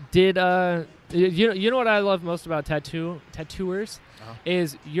weird. Did you know what I love most about tattooers Uh-huh.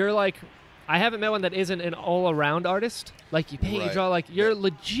 is you're like, I haven't met one that isn't an all-around artist. Like you paint, you Right. draw, like you're Yeah.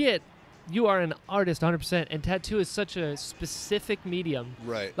 legit. You are an artist 100%, and tattoo is such a specific medium.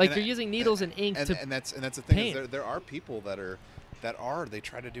 Right. Like And you're using needles and ink to and that's the thing. paint. Is there are people that they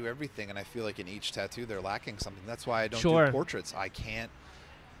try to do everything, and I feel like in each tattoo they're lacking something. That's why I don't Sure. do portraits. I can't.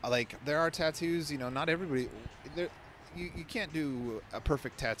 Like there are tattoos, you know, not everybody. You can't do a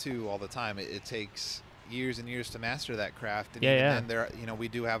perfect tattoo all the time. It takes years and years to master that craft. And Yeah, even yeah. then there, you know, we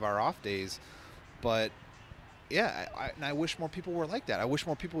do have our off days, but yeah, and I wish more people were like that. I wish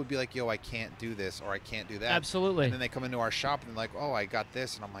more people would be like, yo, I can't do this or I can't do that. Absolutely. And then they come into our shop and they're like, oh, I got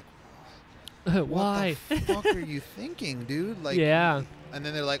this, and I'm like, Why? what the fuck are you thinking, dude? Like, Yeah. And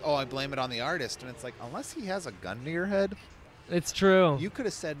then they're like, oh, I blame it on the artist, and it's like, unless he has a gun to your head, It's true. you could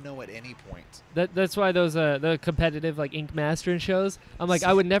have said no at any point. That's why those the competitive like ink mastering shows. I'm like,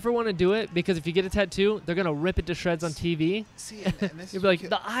 I would never want to do it because if you get a tattoo, they're gonna rip it to shreds on TV. See, and this You'll is be like, what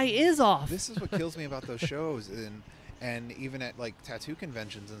the eye is off. this is what kills me about those shows, and even at like tattoo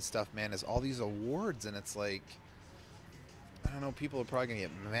conventions and stuff, man, is all these awards, and it's like, I don't know, people are probably gonna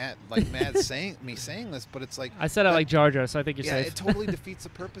get mad saying this, but it's like I said I like Jar Jar, so I think you're yeah, safe. it totally defeats the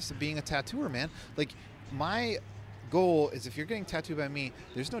purpose of being a tattooer, man. Like my goal is, if you're getting tattooed by me,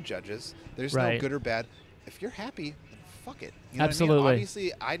 there's no judges, there's no Right. good or bad. If you're happy, then fuck it. You know Absolutely. What I mean?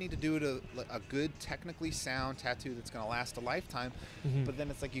 Obviously, I need to do it a good, technically sound tattoo that's gonna last a lifetime. Mhm. But then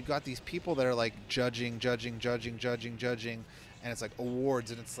it's like you got these people that are like judging, and it's like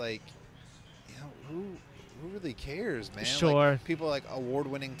awards, and it's like, you know, who really cares, man? Sure. Like, people are like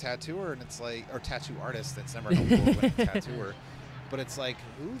award-winning tattooer, and it's like, or tattoo artist that's never an award-winning tattooer. But it's like,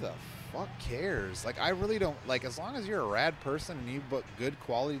 who the fuck cares? Like, I really don't, like, as long as you're a rad person and you put good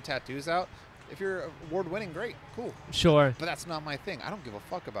quality tattoos out, if you're award-winning, great, cool. Sure. But that's not my thing. I don't give a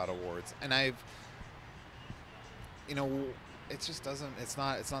fuck about awards. And it just doesn't, it's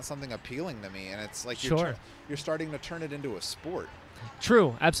not something appealing to me. And it's like, Sure. you're starting to turn it into a sport.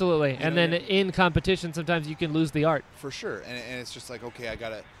 True. Absolutely. You And know then what I mean? in competition, sometimes you can lose the art. For sure. And it's just like, okay, I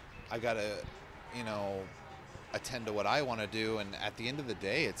gotta, you know, attend to what I want to do, and at the end of the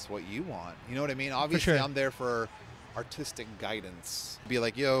day, it's what you want. You know what I mean? Obviously, sure. I'm there for artistic guidance. Be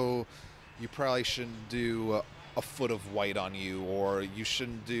like, yo, you probably shouldn't do a foot of white on you, or you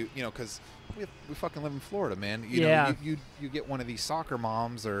shouldn't do, you know, because we fucking live in Florida, man. You Yeah. know, you get one of these soccer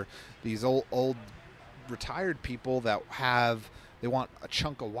moms or these old retired people that they want a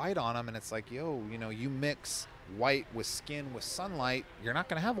chunk of white on them, and it's like, yo, you know, you mix white with skin with sunlight, you're not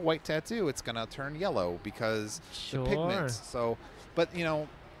going to have a white tattoo. It's going to turn yellow because Sure. the pigments. So, but you know,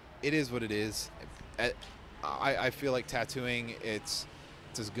 it is what it is. I feel like tattooing, it's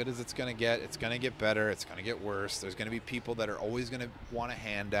as good as it's going to get. It's going to get better. It's going to get worse. There's going to be people that are always going to want a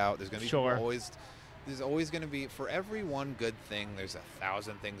handout. There's going to be Sure. people there's always going to be, for every one good thing, there's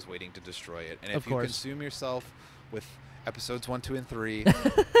 1,000 things waiting to destroy it. And Of if you course. consume yourself with episodes 1, 2, and 3,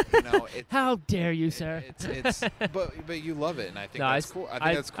 you know, How dare you, sir? but you love it, and I think No, that's cool. I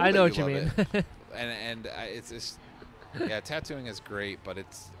think that's cool. I know that what you love mean. it. and it's just, Yeah, tattooing is great, but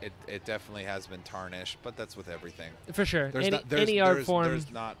it definitely has been tarnished. But that's with everything. For sure. There's Any art form.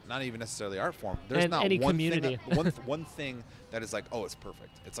 There's not even necessarily art form. There's And not any one community. Thing one thing that is like, oh, it's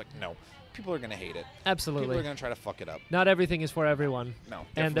perfect. It's like, no, people are gonna hate it. Absolutely. People are gonna try to fuck it up. Not everything is for everyone. No,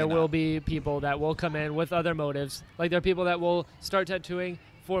 And there definitely will not. be people that will come in with other motives. Like there are people that will start tattooing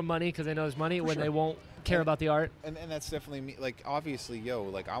for money because they know there's money when sure. they won't care about the art. And that's definitely me. Like, obviously,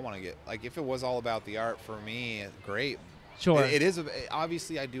 like, I want to get, like, if it was all about the art for me, great. Sure. It is.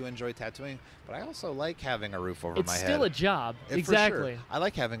 Obviously, I do enjoy tattooing, but I also like having a roof over It's my head. still a job. For Exactly. sure. I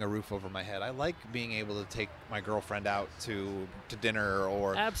like having a roof over my head. I like being able to take my girlfriend out to dinner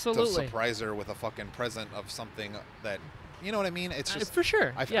or Absolutely. to surprise her with a fucking present of something that, you know what I mean? It's just for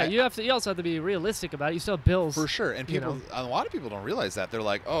sure. You also have to be realistic about it. You still have bills. for sure. And people, a lot of people don't realize that. They're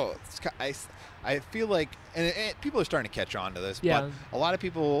like, oh, I feel like, and people are starting to catch on to this. Yeah. But a lot of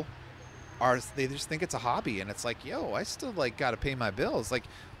people they just think it's a hobby, and it's like, yo, I still like got to pay my bills. Like,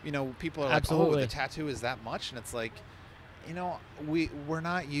 people are like, Absolutely. oh, the tattoo is that much, and it's like, we're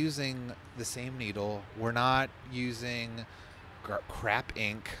not using the same needle. We're not using crap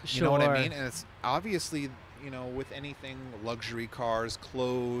ink. You know what I mean? And it's obviously, with anything, luxury cars,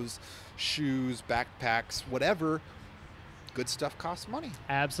 clothes, shoes, backpacks, whatever, good stuff costs money.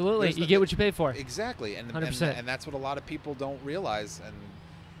 Absolutely. You get what you pay for. Exactly. And 100%. And that's what a lot of people don't realize. And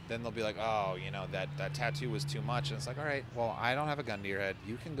then they'll be like, oh, that tattoo was too much. And it's like, all right, well, I don't have a gun to your head.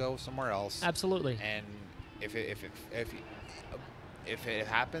 You can go somewhere else. Absolutely. And if it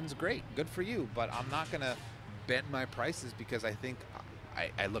happens, great, good for you. But I'm not gonna bend my prices because I think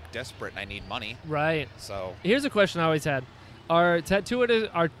I look desperate and I need money. Right. So here's a question I always had: Are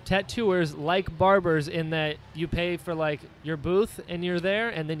tattooers like barbers in that you pay for like your booth and you're there,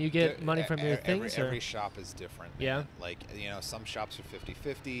 and then you get money from your things? Every shop is different. Man. Yeah. Like, some shops are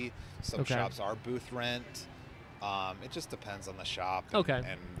 50-50. Some Okay. shops are booth rent. It just depends on the shop. Okay.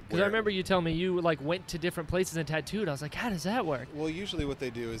 And Because I remember you telling me you like went to different places and tattooed. I was like, how does that work? Well, usually what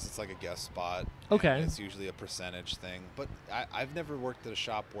they do is it's like a guest spot. Okay. And it's usually a percentage thing. But I've never worked at a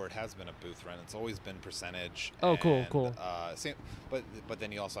shop where it has been a booth rent. It's always been percentage. Oh, cool, and, cool. But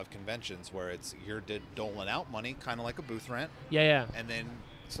then you also have conventions where it's you're doling out money, kind of like a booth rent. Yeah. And then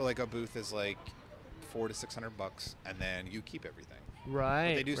so like a booth is like $400 to $600, and then you keep everything.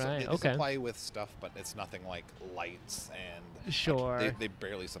 Right. They do right. they Okay. supply you with stuff, but it's nothing like lights and Sure. they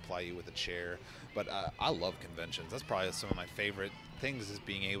barely supply you with a chair. But I love conventions. That's probably some of my favorite things, is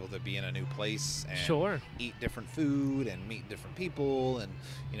being able to be in a new place and Sure. eat different food and meet different people, and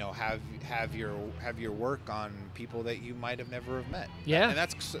have your work on people that you might have never have met. Yeah. And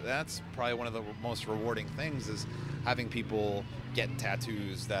that's probably one of the most rewarding things, is having people get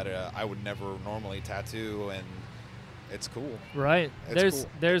tattoos that I would never normally tattoo, and it's cool. Right. It's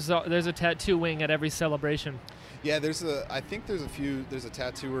There's cool. there's a tattoo wing at every celebration. Yeah, there's a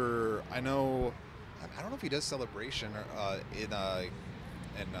tattooer I know. I don't know if he does Celebration in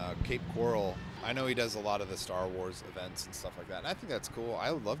Cape Coral. I know he does a lot of the Star Wars events and stuff like that, and I think that's cool.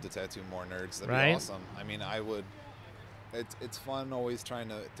 I would love to tattoo more nerds. That'd Right. be awesome. I mean, I would. It's fun always trying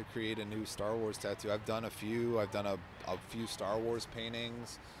to create a new Star Wars tattoo. I've done a few. I've done a few Star Wars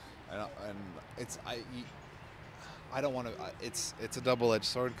paintings, and I don't want to. It's a double-edged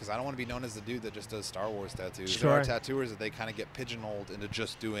sword, because I don't want to be known as the dude that just does Star Wars tattoos. Sure. There are tattooers that they kind of get pigeonholed into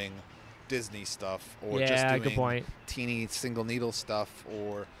just doing Disney stuff, or Yeah, just doing good point. teeny single needle stuff,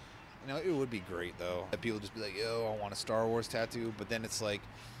 or it would be great though that people just be like, yo, I want a Star Wars tattoo. But then it's like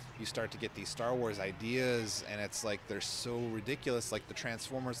you start to get these Star Wars ideas, and it's like they're so ridiculous, like the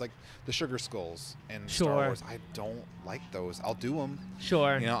Transformers, like the sugar skulls in Sure. Star Wars. I don't like those. I'll do them.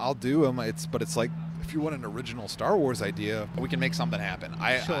 Sure. I'll do them. But it's like, if you want an original Star Wars idea, we can make something happen.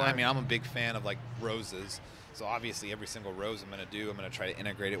 Sure. I mean, I'm a big fan of like roses. So obviously every single rose I'm going to try to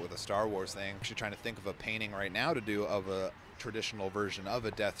integrate it with a Star Wars thing. I'm actually trying to think of a painting right now to do of a traditional version of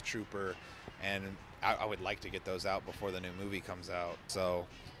a Death Trooper. And I would like to get those out before the new movie comes out. So,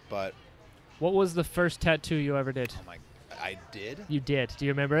 but. What was the first tattoo you ever did? Oh my, I did? You did. Do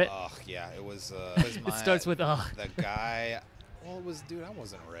you remember it? Ugh, yeah. It was It starts with ugh. The guy. Well, it was, dude, I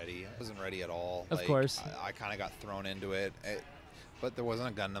wasn't ready. I wasn't ready at all. Of course. I kind of got thrown into it. But there wasn't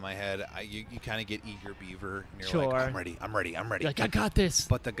a gun to my head. You kind of get eager beaver, and you're Sure. like, I'm ready. You're like, I got this.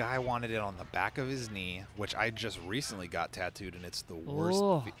 But the guy wanted it on the back of his knee, which I just recently got tattooed, and it's the worst.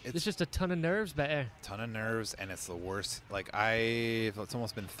 Oh, It's there's just a ton of nerves back there. a ton of nerves, and it's the worst. Like, it's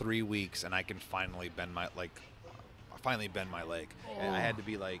almost been 3 weeks, and I can finally bend my leg. And I had to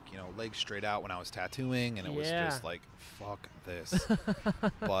be like, legs straight out when I was tattooing, and it was Yeah. just like, fuck this.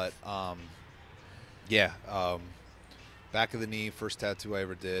 But back of the knee, first tattoo I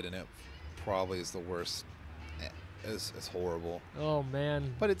ever did, and it probably is the worst It's horrible. Oh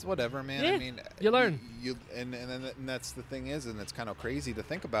man. But it's whatever, man. Yeah, I mean, you learn. And that's the thing is, and it's kind of crazy to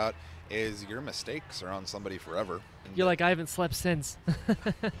think about, is your mistakes are on somebody forever. And You're like, I haven't slept since.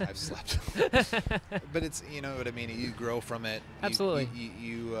 I've slept. But it's, you know what I mean. You grow from it. Absolutely.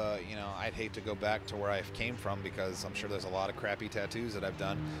 You know, I'd hate to go back to where I came from, because I'm sure there's a lot of crappy tattoos that I've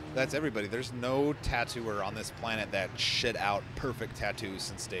done. That's everybody. There's no tattooer on this planet that shit out perfect tattoos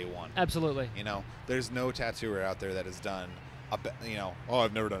since day one. Absolutely. You know, there's no tattooer out there that has done you know, oh,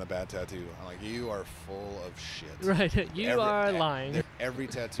 I've never done a bad tattoo. I'm like, you are full of shit. Right. You are lying. Every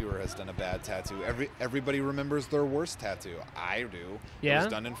tattooer has done a bad tattoo. Everybody remembers their worst tattoo. I do. Yeah? It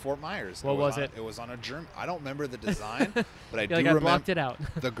was done in Fort Myers. What was it? It was on a German. I don't remember the design, but I do like, I remember. blocked it out.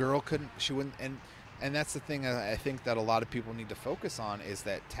 The girl she wouldn't, and that's the thing I think that a lot of people need to focus on, is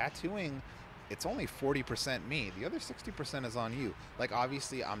that tattooing, it's only 40% me. The other 60% is on you. Like,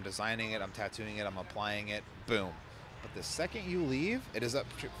 obviously, I'm designing it, I'm tattooing it, I'm applying it, boom. But the second you leave, it is up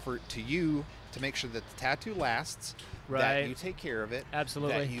to you to make sure that the tattoo lasts, Right. that you take care of it,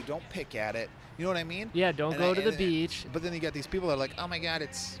 Absolutely. that you don't pick at it. You know what I mean? Yeah, don't go to the beach. But then you got these people that are like, oh my God,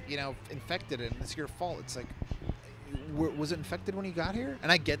 it's, you know, infected and it's your fault. It's like, was it infected when you got here?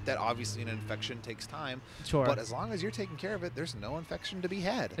 And I get that obviously an infection takes time. Sure. But as long as you're taking care of it, there's no infection to be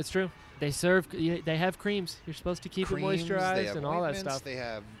had. It's true. They have creams. You're supposed to keep it moisturized and all that stuff. They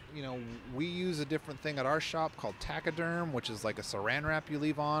have, you know, we use a different thing at our shop called Tachoderm, which is like a saran wrap you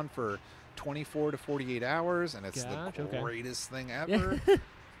leave on for 24 to 48 hours, and it's the greatest thing ever.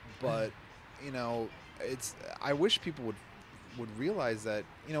 But, you know, I wish people would realize that,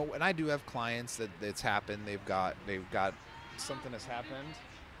 you know, and I do have clients that it's happened. They've got something has happened.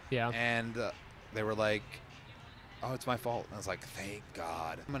 Yeah. And they were like, oh, it's my fault. And I was like, thank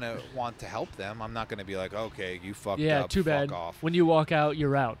God. I'm going to want to help them. I'm not going to be like, okay, you fucked up. Yeah, too bad. Fuck off. When you walk out,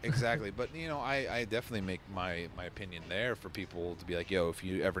 you're out. Exactly. But, you know, I definitely make my opinion there for people to be like, yo, if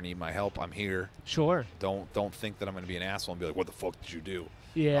you ever need my help, I'm here. Sure. Don't think that I'm going to be an asshole and be like, what the fuck did you do?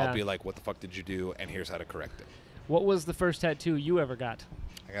 Yeah. I'll be like, what the fuck did you do? And here's how to correct it. What was the first tattoo you ever got?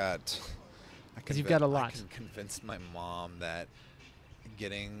 Because you've got a lot. I convinced my mom that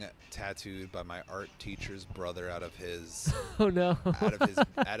getting tattooed by my art teacher's brother out of his oh no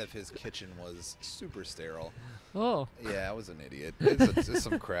out of his kitchen was super sterile. Oh yeah, I was an idiot. It's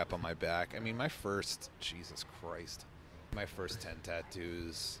some crap on my back. I mean, Jesus Christ, my first 10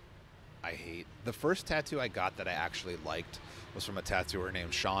 tattoos I hate. The first tattoo I got that I actually liked was from a tattooer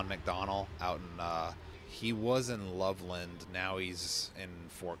named Sean McDonnell out in he was in Loveland. Now he's in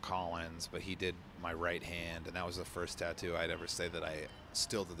Fort Collins, but he did my right hand, and that was the first tattoo I'd ever say that I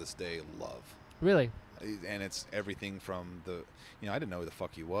still to this day love. Really? And it's everything from I didn't know who the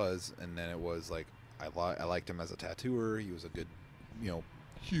fuck he was, and then it was like I liked him as a tattooer. He was a good,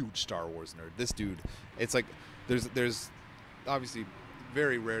 huge Star Wars nerd. This dude, it's like there's obviously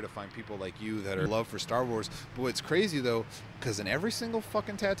very rare to find people like you that are love for Star Wars. But it's crazy though, because in every single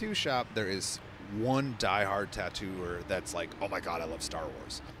fucking tattoo shop there is one diehard tattooer that's like, oh my God, I love Star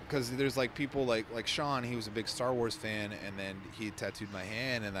Wars. Because there's like people like Sean, he was a big Star Wars fan, and then he tattooed my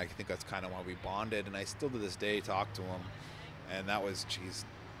hand, and I think that's kind of why we bonded, and I still to this day talk to him. And that was,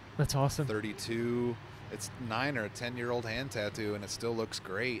 that's awesome. 32. It's 9 or a 10-year-old hand tattoo, and it still looks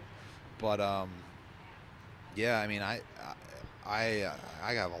great. But yeah, I mean, I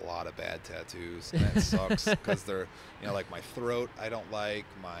have a lot of bad tattoos, and that sucks because they're, like my throat I don't like,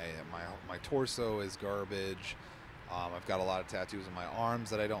 my torso is garbage. I've got a lot of tattoos on my arms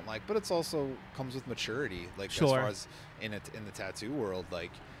that I don't like, but it's also comes with maturity. Like sure. As far as in the tattoo world,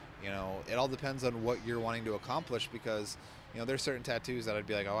 like, it all depends on what you're wanting to accomplish, because there's certain tattoos that I'd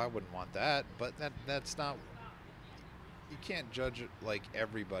be like, oh, I wouldn't want that, but that's not. You can't judge like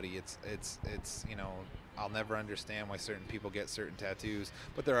everybody. It's I'll never understand why certain people get certain tattoos,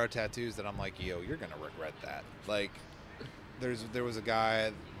 but there are tattoos that I'm like, yo, you're gonna regret that. Like, there was a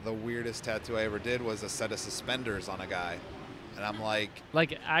guy, the weirdest tattoo I ever did was a set of suspenders on a guy, and I'm like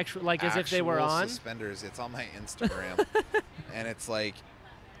as if they were on suspenders. It's on my Instagram, and it's like,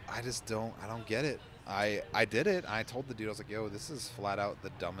 I don't get it. I did it. I told the dude, I was like, yo, this is flat out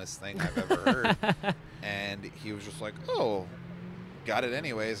the dumbest thing I've ever heard. And he was just like, oh, got it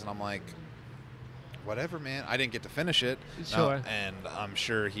anyways. And I'm like, whatever, man. I didn't get to finish it. Sure. No, and I'm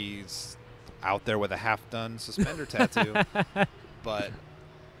sure he's out there with a half-done suspender tattoo. But,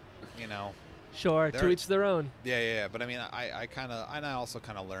 Sure, to each their own. Yeah. But I mean, I also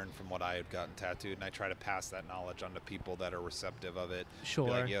kind of learned from what I had gotten tattooed, and I try to pass that knowledge on to people that are receptive of it. Sure.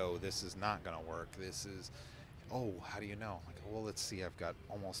 Be like, yo, this is not gonna work. This is, oh, how do you know? Like, well, let's see. I've got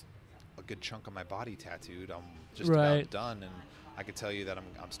almost a good chunk of my body tattooed. I'm just about done, and I could tell you that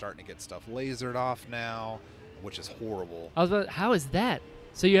I'm starting to get stuff lasered off now, which is horrible. I was about, how is that?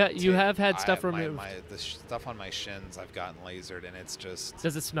 So you have had stuff removed. The stuff on my shins I've gotten lasered, and it's just.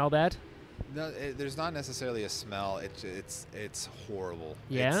 Does it smell bad? No, there's not necessarily a smell. It's horrible.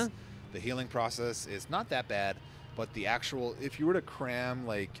 Yeah. The healing process is not that bad, but the actual, if you were to cram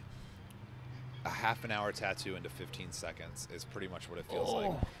like a half an hour tattoo into 15 seconds is pretty much what it feels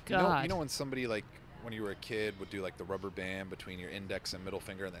like. God. You know when somebody like when you were a kid would do like the rubber band between your index and middle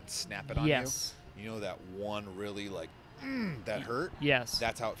finger and then snap it on you? You know that one really like that hurt? Yes.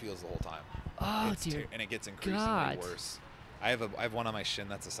 That's how it feels the whole time. Oh dear. And it gets increasingly worse. I have one on my shin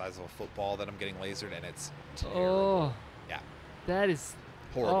that's the size of a football that I'm getting lasered, and it's terrible. Oh. Yeah. That is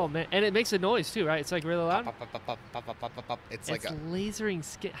horrible. Oh man, and it makes a noise too, right? It's like really loud. Pop, pop, pop, pop, pop, pop, pop, pop. It's like lasering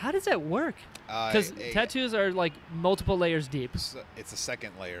skin. How does that work? Because tattoos are like multiple layers deep. It's a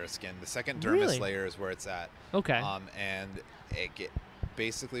second layer of skin. The second dermis layer is where it's at. Okay. And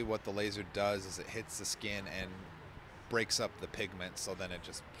basically what the laser does is it hits the skin and breaks up the pigment, so then it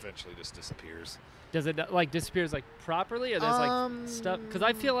just eventually just disappears. Does it like disappears like properly, or there's like stuff? Because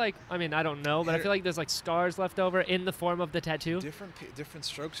I feel like, I mean, I don't know, but I feel like there's like scars left over in the form of the tattoo. Different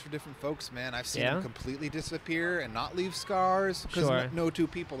strokes for different folks, man. I've seen them completely disappear and not leave scars because no two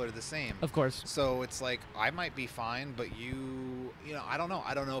people are the same. Of course. So it's like I might be fine, but you know, I don't know.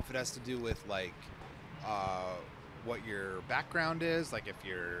 I don't know if it has to do with like what your background is, like if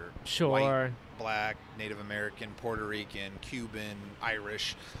you're white, black, Native American, Puerto Rican, Cuban,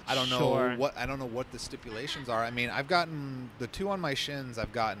 Irish. I don't know what the stipulations are. I mean, I've gotten the two on my shins.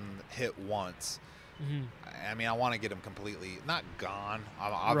 I've gotten hit once. Mm-hmm. I mean, I want to get them completely not gone.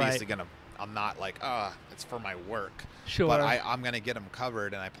 I'm obviously gonna. I'm not like it's for my work. Sure. But I'm gonna get them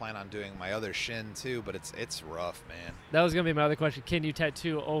covered, and I plan on doing my other shin too. But it's rough, man. That was gonna be my other question. Can you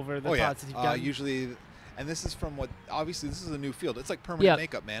tattoo over the spots that you've got? Usually. And this is from what, obviously, this is a new field. It's like permanent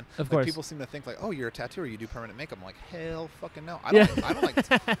makeup, man. Of course. People seem to think like, oh, you're a tattooer, you do permanent makeup. I'm like, hell fucking no. I don't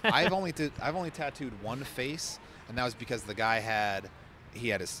like, I've only tattooed one face, and that was because the guy had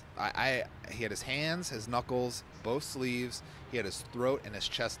his hands, his knuckles, both sleeves, he had his throat and his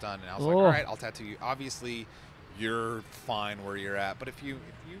chest done, and I was like, all right, I'll tattoo you. Obviously, you're fine where you're at, but if you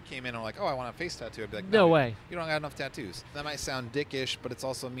came in and were like, oh, I want a face tattoo, I'd be like, no way, you don't got enough tattoos. That might sound dickish, but it's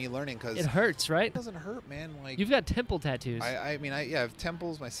also me learning because it hurts, right? It doesn't hurt, man. Like you've got temple tattoos. I have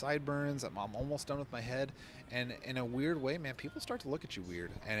temples, my sideburns. I'm almost done with my head, and in a weird way, man, people start to look at you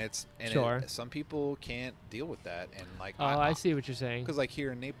weird, and some people can't deal with that, and like I see what you're saying. Because like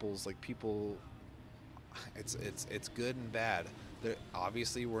here in Naples, like people, it's good and bad.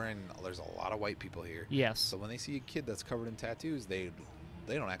 Obviously, there's a lot of white people here. Yes. So when they see a kid that's covered in tattoos, they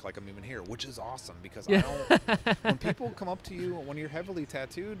don't act like I'm even here, which is awesome because when people come up to you when you're heavily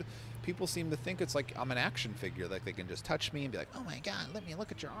tattooed, people seem to think it's like I'm an action figure, like they can just touch me and be like, oh my god, let me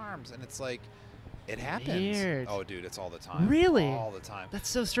look at your arms, and it's like it happens. Weird. Oh, dude, it's all the time. Really? All the time. That's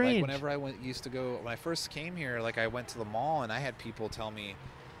so strange. Like whenever when I first came here, like I went to the mall and I had people tell me,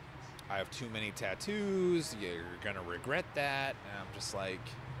 I have too many tattoos, you're gonna regret that, and I'm just like,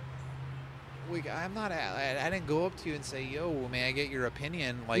 I didn't go up to you and say, yo, may I get your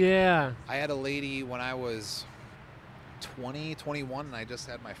opinion? Like, I had a lady when I was 20, 21, and I just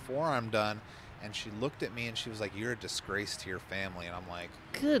had my forearm done, and she looked at me and she was like, you're a disgrace to your family, and I'm like,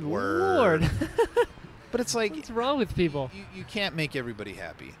 good Lord. But it's like, what's wrong with people? You can't make everybody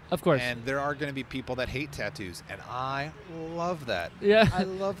happy. Of course. And there are going to be people that hate tattoos, and I love that. Yeah. I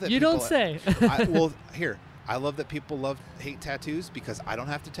love that. You don't say. I love that people hate tattoos because I don't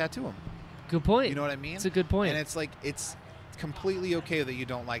have to tattoo them. Good point. You know what I mean? It's a good point. And it's like, it's completely okay that you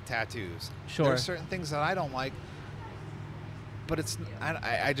don't like tattoos. Sure. There are certain things that I don't like, but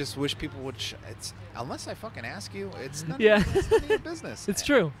I just wish people would, unless I fucking ask you, it's none of your business. It's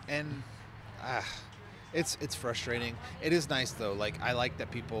true. And it's frustrating. It is nice though. Like I like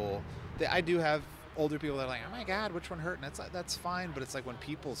that people. I do have older people that are like, oh my god, which one hurt? And that's fine. But it's like when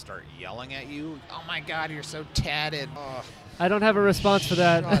people start yelling at you, oh my god, you're so tatted. Oh, I don't have a response for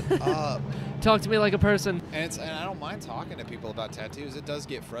that. Shut up. Talk to me like a person. And I don't mind talking to people about tattoos. It does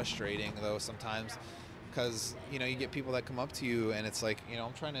get frustrating though sometimes, because you get people that come up to you and it's like,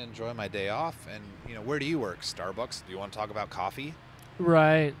 I'm trying to enjoy my day off, and where do you work? Starbucks? Do you want to talk about coffee?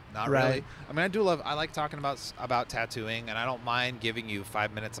 Right. Not really. I mean, I like talking about tattooing, and I don't mind giving you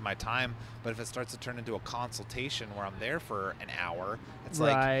 5 minutes of my time, but if it starts to turn into a consultation where I'm there for an hour, it's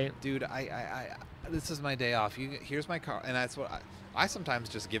like, dude, I this is my day off. Here's my card, and that's what I sometimes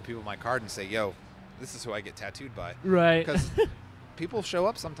just give people my card and say, yo, this is who I get tattooed by. Right. Because people show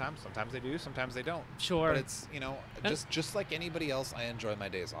up sometimes. Sometimes they do. Sometimes they don't. Sure. But it's, just like anybody else, I enjoy my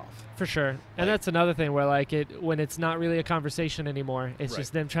days off. For sure. And that's another thing where, like, when it's not really a conversation anymore, it's Right.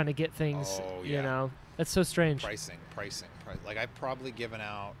 just them trying to get things, Oh, yeah. That's so strange. Pricing. Like, I've probably given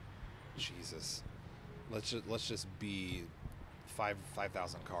out, Jesus, let's just be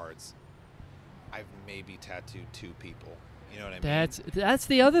 5,000 cards. I've maybe tattooed 2 people. You know what I mean? That's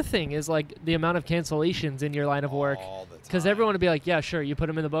the other thing is, like, the amount of cancellations in your line of work. All the time. Because everyone would be like, yeah, sure, you put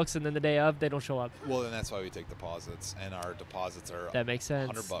them in the books, and then the day of, they don't show up. Well, then that's why we take deposits, and our deposits are That makes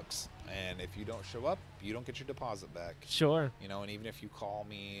sense. $100. And if you don't show up, you don't get your deposit back. Sure. And even if you call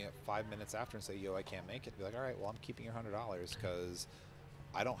me 5 minutes after and say, yo, I can't make it, be like, all right, well, I'm keeping your $100 because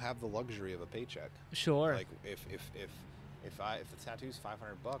I don't have the luxury of a paycheck. Sure. Like, if the tattoo's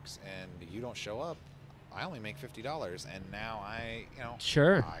 $500 and you don't show up, I only make $50, and now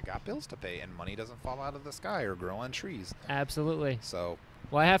Sure. I got bills to pay, and money doesn't fall out of the sky or grow on trees. Absolutely. So,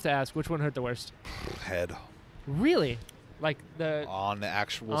 Well, I have to ask, which one hurt the worst? head Really? Like on the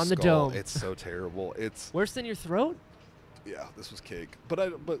actual on the skull. dome. It's so terrible. It's worse than your throat? yeah, this was cake.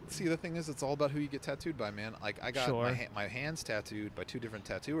 But see, the thing is, it's all about who you get tattooed by, man. Like, I got Sure. my hands tattooed by 2 different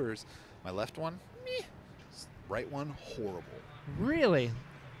tattooers. My left one, meh. Right one, horrible. Really?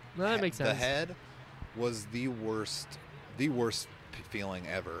 Well, that makes sense. The head was the worst feeling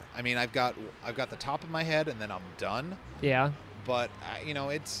ever. I mean, I've got the top of my head, and then I'm done. Yeah. But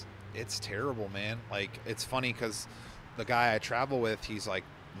it's terrible, man. Like, it's funny because the guy I travel with, he's like,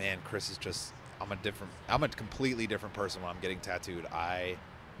 man, Chris is just, I'm a completely different person when I'm getting tattooed. I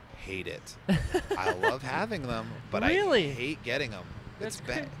hate it. I love having them, but Really? I hate getting them. It's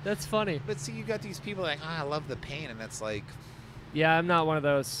bad. That's funny. But see, you got these people like, I love the pain, and it's like, Yeah, I'm not one of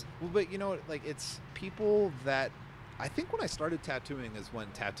those. well, but you know what? Like, it's people that I think when I started tattooing is when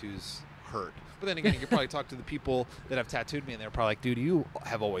tattoos hurt. But then again, you could probably talk to the people that have tattooed me, and they're probably like, dude, you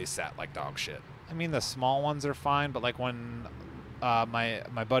have always sat like dog shit. I mean, the small ones are fine, but like when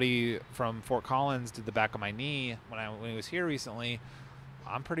my buddy from Fort Collins did the back of my knee when he was here recently,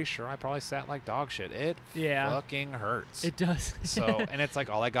 I'm pretty sure I probably sat like dog shit. It fucking hurts. It does. So, and it's like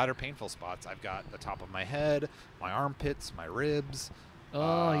all I got are painful spots. I've got the top of my head, my armpits, my ribs.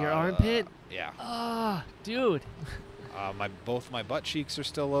 Oh, your armpit? Yeah. Oh, dude. Both my butt cheeks are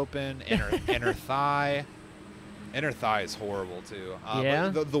still open. Inner thigh. Inner thigh is horrible too. Yeah.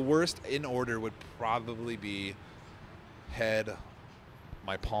 But the worst in order would probably be head,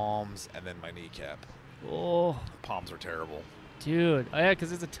 my palms, and then my kneecap. Oh, The palms are terrible. dude. Oh, yeah, because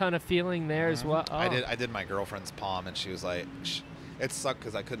there's a ton of feeling there as well. Oh. I did my girlfriend's palm, and she was like, it sucked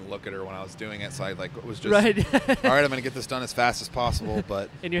because I couldn't look at her when I was doing it, so I was just Right. all right, I'm gonna get this done as fast as possible. But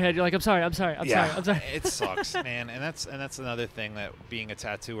In your head, you're like, I'm sorry. It sucks, man. And that's another thing, that being a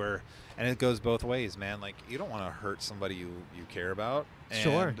tattooer, and it goes both ways, man. Like, you don't want to hurt somebody you care about. And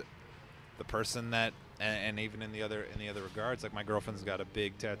Sure. The person that, and even in the other regards, like my girlfriend's got a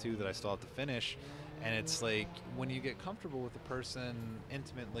big tattoo that I still have to finish, and it's like when you get comfortable with the person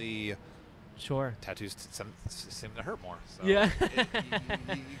intimately, Sure. tattoos seem to hurt more. So Yeah.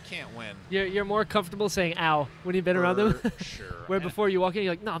 you can't win. You're more comfortable saying "ow" when you've been around them. For sure. Where And- before you walk in,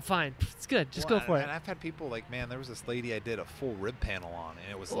 you're like, "No, I'm fine. It's good. Just Well, go for and it." I've had people like, man, there was this lady I did a full rib panel on,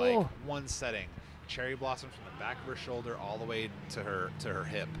 and it was like Oh. one setting, cherry blossoms from the back of her shoulder all the way to her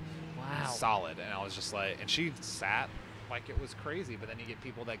hip. Wow. Solid. And I was just like, and she sat like it was crazy. But then you get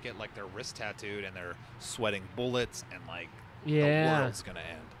people that get like their wrist tattooed and they're sweating bullets, and like the world's gonna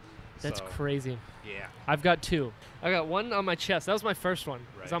end. That's So, crazy. Yeah. I've got 2. I got one on my chest. That was my first one.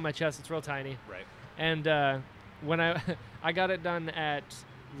 It's Right. on my chest. It's real tiny. Right. And when I I got it done at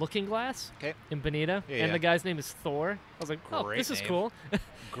Looking Glass Okay. in Bonita, Yeah, and yeah. the guy's name is Thor. I was like, oh, Great this is name. cool.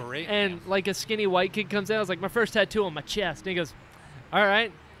 Great. And name. like a skinny white kid comes in. I was like, my first tattoo on my chest. And he goes, all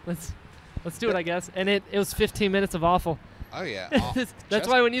right, let's do it, I guess. And it was 15 minutes of awful. Oh yeah. That's Chest-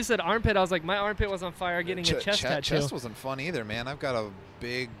 why when you said armpit, I was like, my armpit was on fire getting a chest tattoo. Chest wasn't fun either, man. I've got a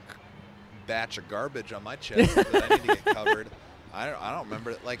big batch of garbage on my chest that I need to get covered. I don't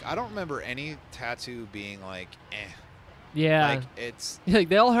remember. Like, I don't remember any tattoo being like, eh. Yeah. Like, it's. Like,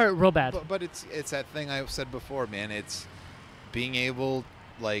 they all hurt real bad. But it's that thing I've said before, man. It's being able,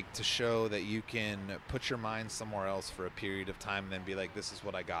 like, to show that you can put your mind somewhere else for a period of time and then be like, this is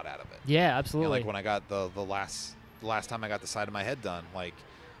what I got out of it. Yeah, You know, absolutely. like when I got the last time I got the side of my head done, like,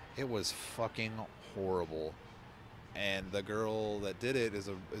 it was fucking horrible. And the girl that did it is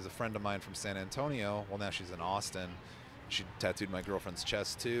a friend of mine from San Antonio. Well, now she's in Austin. She tattooed my girlfriend's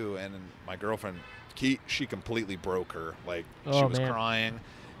chest too, and my girlfriend, she completely broke her. Like, she Oh, was man. crying.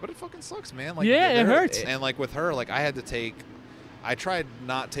 But it fucking sucks, man. Like, Yeah, it hurts. And like with her, like I tried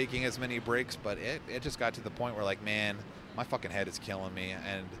not taking as many breaks, but it just got to the point where, like, man, my fucking head is killing me,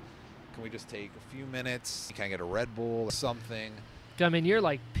 and can we just take a few minutes? Can I get a Red Bull or something? I mean, you're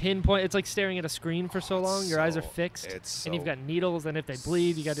like pinpoint. It's like staring at a screen for so long. Your eyes are so- fixed, it's and you've so- got needles, and if they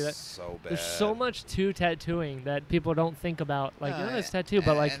bleed, you got to do that. So bad. There's so much to tattooing that people don't think about. Like, No, it's tattoo,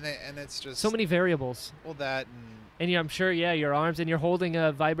 but like and it's just so many variables. Well, that And I'm sure, your arms, and you're holding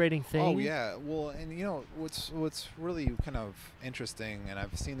a vibrating thing. Oh yeah, well, and what's really kind of interesting, and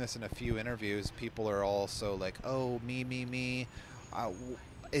I've seen this in a few interviews. People are also like, "Oh, me,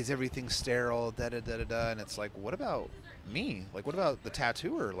 is everything sterile?" Da da da da da. And it's like, what about me? Like, what about the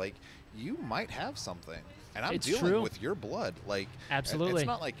tattooer? Like, you might have something, and I'm It's dealing true. with your blood. Like, Absolutely. it's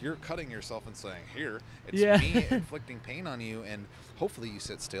not like you're cutting yourself and saying, "Here." It's Yeah. me inflicting pain on you, and hopefully you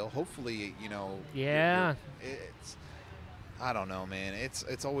sit still. Hopefully, Yeah. it's. I don't know, man.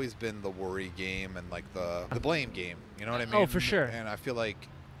 It's always been the worry game and like the blame game. You know what I mean? Oh, for sure. And I feel like,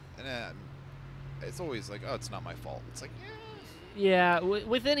 it's always like, oh, it's not my fault. It's like, Yeah,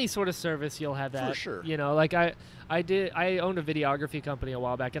 with any sort of service, you'll have that. For sure. Like I owned a videography company a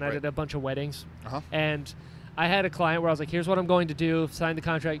while back, and I Right. did a bunch of weddings. Uh-huh. And I had a client where I was like, "Here's what I'm going to do." Signed the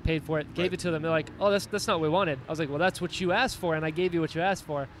contract, paid for it, gave Right. it to them. They're like, "Oh, that's not what we wanted." I was like, "Well, that's what you asked for, and I gave you what you asked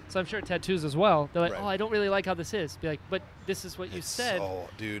for." So I'm sure tattoos as well. They're like, Right. "Oh, I don't really like how this is." Be like, "But this is what you It's said. so,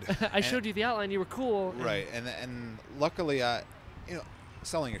 dude. I showed you the outline. You were cool." And- Right, and luckily,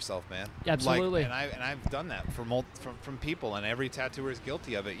 selling yourself, man. Absolutely. Like, and I've done that from people, and every tattooer is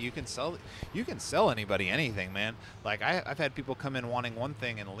guilty of it. You can sell anybody anything, man. Like I've had people come in wanting one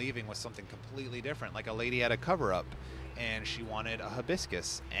thing and leaving with something completely different. Like a lady had a cover up, and she wanted a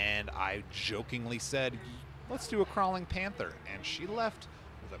hibiscus, and I jokingly said, "Let's do a crawling panther," and she left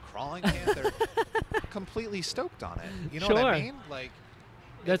with a crawling panther, completely stoked on it. You know what Sure. I mean? Like.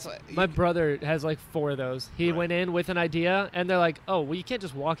 That's it's like- my brother has like 4 of those. He Right. went in with an idea, and they're like, "Oh, well, you can't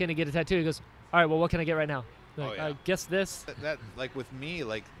just walk in and get a tattoo." He goes, "All right, well, what can I get right now?" Oh, Like, yeah. I guess this. that like with me,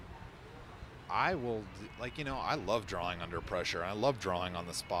 like I will like I love drawing under pressure. I love drawing on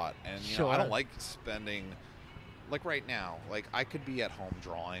the spot, and I Sure. don't like spending. Like right now, like I could be at home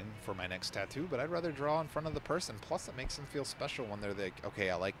drawing for my next tattoo, but I'd rather draw in front of the person. Plus, it makes them feel special when they're like, "Okay,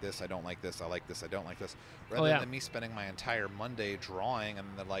 I like this, I don't like this, I like this, I don't like this," rather yeah. than me spending my entire Monday drawing and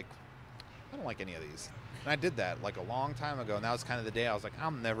they're like, "I don't like any of these." And I did that like a long time ago, and that was kind of the day I was like,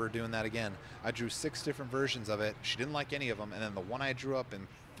 I'm never doing that again. I drew 6 different versions of it. She didn't like any of them, and then the one I drew up in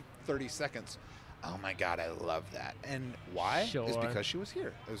 30 seconds, oh my God, I love that. And why? Sure. Is because she was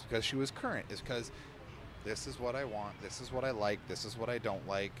here. It was because she was current. It's because this is what I want. This is what I like. This is what I don't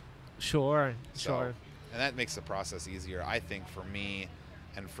like. Sure, So, sure. and that makes the process easier, I think, for me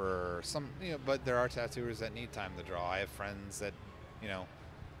and for some, but there are tattooers that need time to draw. I have friends that,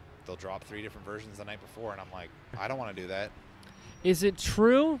 they'll drop 3 different versions the night before, and I'm like, I don't want to do that. Is it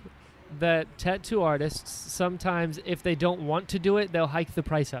true that tattoo artists sometimes, if they don't want to do it, they'll hike the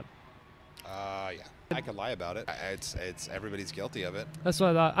price up? Yeah. I could lie about it. It's everybody's guilty of it. That's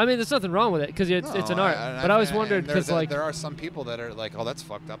what I thought. I mean, there's nothing wrong with it because it's an No, art. and But I always and wondered there's because, like, there are some people that are like, oh, that's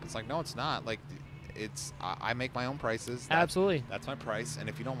fucked up. It's like, no, it's not. Like, I make my own prices. absolutely. That's my price, and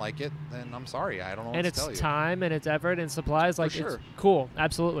if you don't like it, then I'm sorry. I don't know And what to tell it's you. time and it's effort and supplies. Like, sure. it's cool.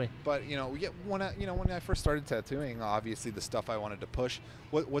 Absolutely. But when I first started tattooing, obviously the stuff I wanted to push.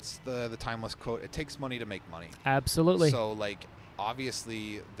 What's the timeless quote? It takes money to make money. Absolutely. So like,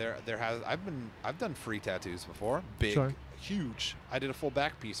 obviously I've done free tattoos before, big, Sure. huge. I did a full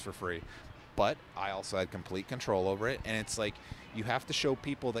back piece for free, but I also had complete control over it. And it's like, you have to show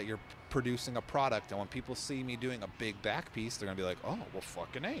people that you're producing a product, and when people see me doing a big back piece, they're gonna be like, oh, well,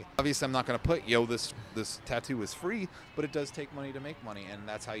 fucking A. Obviously, I'm not gonna put, this tattoo is free, but it does take money to make money, and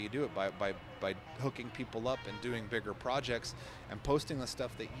that's how you do it, by hooking people up and doing bigger projects and posting the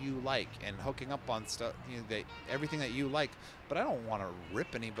stuff that you like and hooking up on stuff, everything that you like. But I don't want to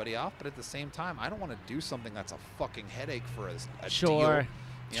rip anybody off, but at the same time, I don't want to do something that's a fucking headache for a Sure. deal.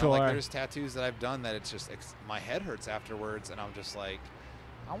 Like Sure. there's tattoos that I've done that it's just my head hurts afterwards, and I'm just like,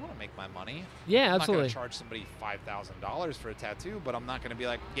 I want to make my money. Yeah, I'm absolutely. not going to charge somebody $5,000 for a tattoo, but I'm not going to be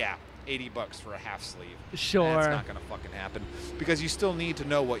like, yeah, $80 for a half sleeve. Sure. That's not going to fucking happen, because you still need to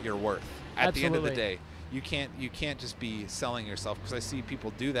know what you're worth at the end of the Absolutely. day. You can't just be selling yourself, because I see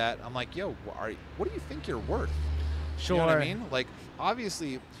people do that. I'm like, yo, what do you think you're worth? Sure. You know what I mean? Like,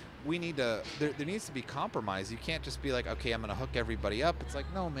 obviously, we need to. There needs to be compromise. You can't just be like, okay, I'm gonna hook everybody up. It's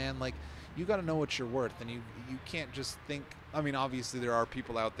like, no, man. Like, you got to know what you're worth, and you can't just think. I mean, obviously, there are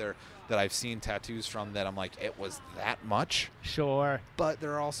people out there that I've seen tattoos from that I'm like, it was that much. Sure. But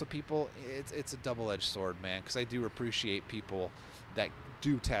there are also people. It's a double-edged sword, man. Because I do appreciate people that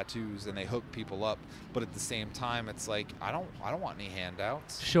do tattoos and they hook people up, but at the same time, it's like I don't want any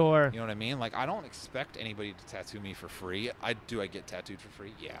handouts. Sure. You know what I mean? Like I don't expect anybody to tattoo me for free. I get tattooed for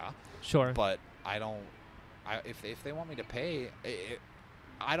free, yeah. Sure. But I don't. If they want me to pay,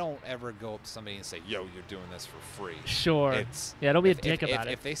 I don't ever go up to somebody and say, "Yo, you're doing this for free." Sure. Don't be a dick about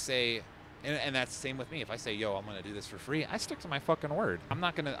it. If they say, and that's the same with me. If I say, "Yo, I'm gonna do this for free," I stick to my fucking word. I'm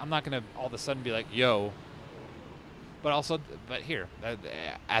not gonna all of a sudden be like, "Yo." But here,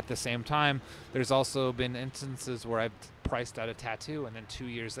 at the same time, there's also been instances where I've priced out a tattoo, and then 2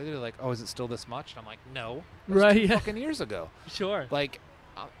 years later, they're like, "Oh, is it still this much?" And I'm like, "No, that's right, 2 fucking years ago." Sure. Like,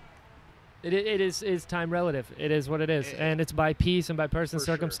 it is time relative. It is what it is, and it's by piece and by person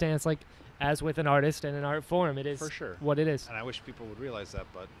circumstance. Like, as with an artist and an art form, it is for sure what it is. And I wish people would realize that,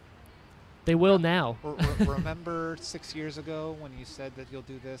 but they will now. Remember 6 years ago when you said that you'll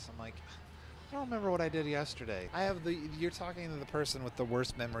do this? I'm like, I don't remember what I did yesterday. You're talking to the person with the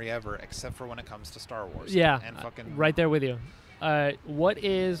worst memory ever, except for when it comes to Star Wars. Yeah, and fucking right there with you.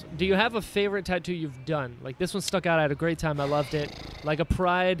 Do you have a favorite tattoo you've done? Like, this one stuck out. I had a great time. I loved it. Like a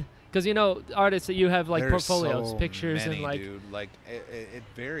pride, because artists that you have like There's portfolios, so pictures, many, and like, dude. Like it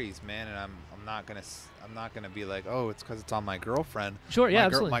varies, man. And I'm not gonna be like, oh, it's because it's on my girlfriend. Sure, yeah,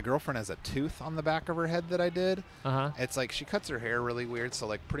 absolutely. My girlfriend has a tooth on the back of her head that I did. Uh-huh. It's like she cuts her hair really weird, so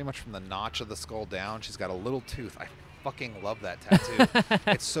like pretty much from the notch of the skull down, she's got a little tooth. I fucking love that tattoo.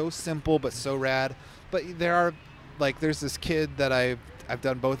 It's so simple but so rad. But there's this kid that I've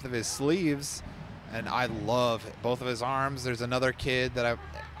done both of his sleeves, and I love both of his arms. There's another kid that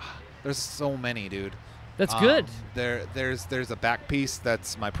there's so many, dude. That's good. There's a back piece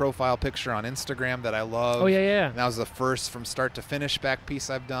that's my profile picture on Instagram that I love. Oh, yeah. And that was the first from start to finish back piece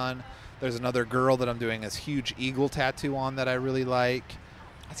I've done. There's another girl that I'm doing this huge eagle tattoo on that I really like.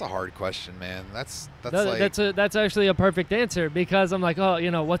 That's a hard question, man. That's actually a perfect answer, because I'm like,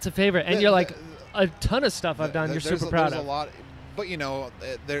 oh, what's a favorite? And you're like, a ton of stuff I've done. You're super proud of. There's a lot, but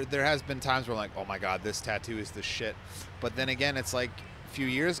there has been times where I'm like, oh my god, this tattoo is the shit. But then again, it's like a few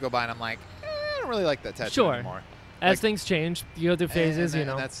years go by and I'm like, I don't really like that tattoo anymore. As things change, you go through phases. And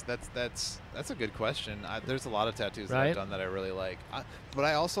that's a good question. There's a lot of tattoos that I've done that I really like, but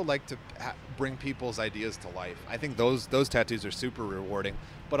I also like to bring people's ideas to life. I think those tattoos are super rewarding,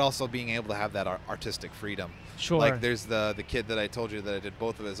 but also being able to have that artistic freedom. Sure. Like there's the kid that I told you that I did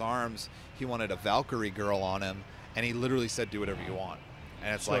both of his arms. He wanted a Valkyrie girl on him, and he literally said, "Do whatever you want,"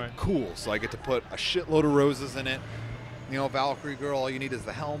 and it's like cool. So I get to put a shitload of roses in it. Valkyrie girl, all you need is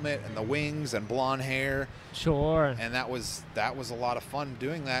the helmet and the wings and blonde hair. Sure. And that was a lot of fun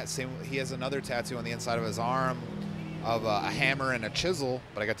doing that. He has another tattoo on the inside of his arm of a hammer and a chisel,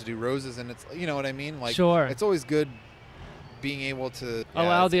 but I got to do roses, and it's, you know what I mean? Like, sure. It's always good being able to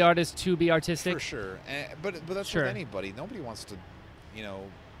allow the artist to be artistic. For sure. But that's with anybody. Nobody wants to,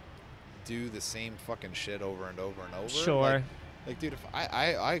 do the same fucking shit over and over and over. Sure. Like dude, if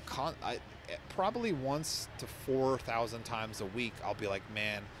I probably once to 4,000 times a week, I'll be like,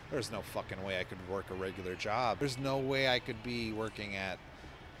 man, there's no fucking way I could work a regular job. There's no way I could be working at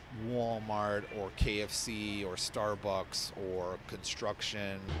Walmart or KFC or Starbucks or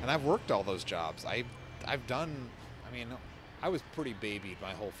construction. And I've worked all those jobs. I've done, I was pretty babied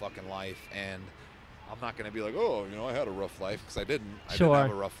my whole fucking life, and I'm not going to be like, oh, I had a rough life, because I didn't. I didn't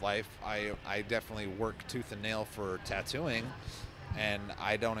have a rough life. I definitely worked tooth and nail for tattooing, and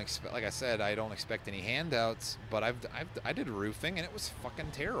I don't expect, like I said, I don't expect any handouts, but I did roofing, and it was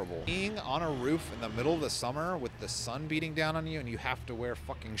fucking terrible. Being on a roof in the middle of the summer with the sun beating down on you, and you have to wear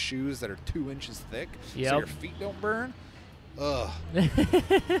fucking shoes that are 2 inches thick so your feet don't burn. Ugh.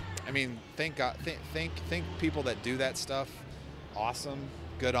 Thank God, thank people that do that stuff. Awesome.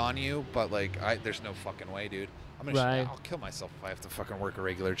 Good on you, but there's no fucking way, dude. I'll kill myself if I have to fucking work a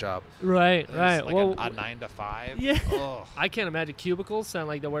regular job. Right. Like a 9 to 5. Yeah. Ugh. I can't imagine. Cubicles sound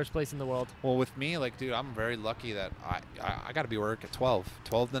like the worst place in the world. Well, with me, dude, I'm very lucky that I got to be work at 12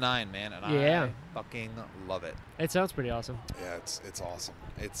 to 9, man, and I fucking love it. It sounds pretty awesome. Yeah, it's awesome.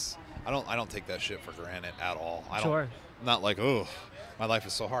 I don't take that shit for granted at all. Sure. Not like, oh, my life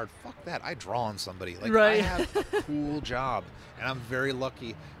is so hard. Fuck that. I draw on somebody. Right. I have a cool job, and I'm very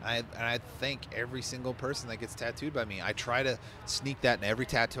lucky. And I thank every single person that gets tattooed by me. I try to sneak that in every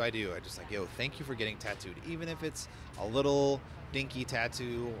tattoo I do. I just yo, thank you for getting tattooed. Even if it's a little dinky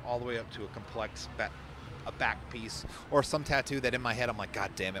tattoo all the way up to a complex a back piece, or some tattoo that in my head I'm like,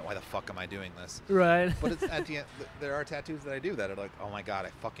 God damn it, why the fuck am I doing this? Right. But it's at the end, there are tattoos that I do that are like, oh my God, I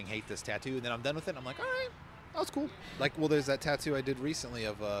fucking hate this tattoo. And then I'm done with it, and I'm like, all right, that was cool. There's that tattoo I did recently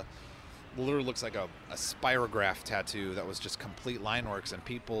of literally looks like a spirograph tattoo that was just complete line works, and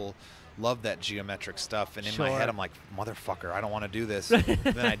people love that geometric stuff. And in Sure. my head, I'm like, motherfucker, I don't want to do this.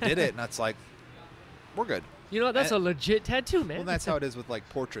 Then I did it, and it's like, we're good. You know what? That's And- a legit tattoo, man. Well, that's how it is with like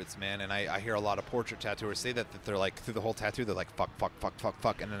portraits, man. And I hear a lot of portrait tattooers say that they're like through the whole tattoo, they're like fuck, fuck, fuck, fuck,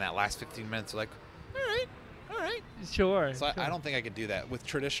 fuck, and then that last 15 minutes, they're like, all right. Sure. So sure. I don't think I could do that with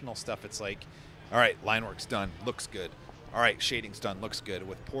traditional stuff. It's like, all right, line work's done, looks good. All right, shading's done, looks good.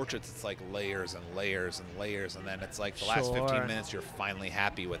 With portraits, it's like layers and layers and layers, and then it's like the last 15 Sure. minutes, you're finally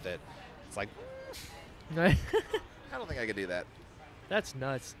happy with it. It's like, Right? I don't think I could do that. That's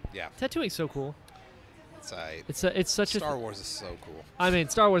nuts. Yeah, Tattooing's so cool. it's It's such Star a. Wars is so cool. I mean,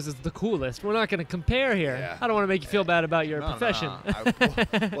 Star Wars is the coolest. We're not going to compare here. Yeah. I don't want to make you feel bad about your No, profession.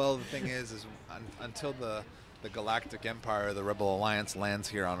 well, the thing is until the Galactic Empire, the Rebel Alliance lands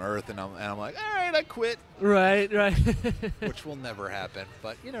here on Earth, and I'm like, all right, I quit, Right. which will never happen.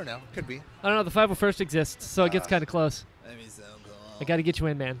 But you don't know, could be. I don't know. The 501st exists, so it gets kind of close. That'd be so cool. I got to get you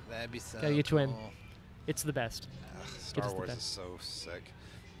in, man. That'd be so Gotta get you in. cool. It's the best. Star is the Wars is best. so sick,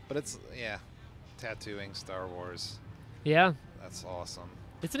 but it's tattooing Star Wars. Yeah. That's awesome.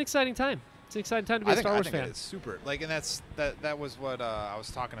 It's an exciting time. It's an exciting time to be I a think, Star I Wars think fan. it's super. Like, and that was what I was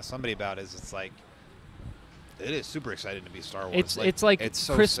talking to somebody about. Is it's like it is super exciting to be Star Wars. It's like it's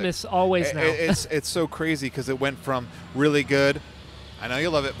so Christmas sick. always now. It's so crazy because it went from really good. I know you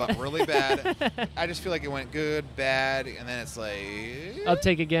love it, but really bad. I just feel like it went good, bad, and then it's like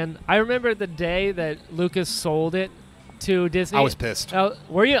Uptake again. I remember the day that Lucas sold it to Disney. I was pissed.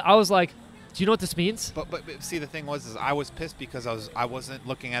 Were you? I was like, do you know what this means? But see, the thing was, is I was pissed because I wasn't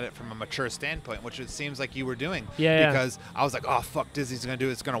looking at it from a mature standpoint, which it seems like you were doing. Yeah. Because I was like, oh fuck, Disney's gonna do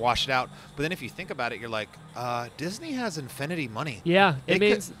it. It's gonna wash it out. But then if you think about it, you're like, Disney has infinity money. Yeah, They it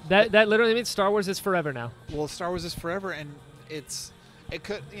means that literally means Star Wars is forever now. Well, Star Wars is forever, and it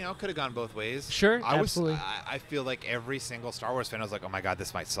could have gone both ways. Sure, absolutely. I feel like every single Star Wars fan was like, oh my god,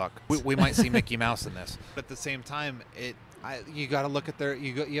 this might suck. We might see Mickey Mouse in this. But at the same time, you got to look at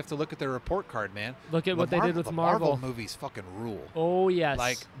you have to look at their report card, man. Look at what they did with the Marvel. movies fucking rule. Oh yes.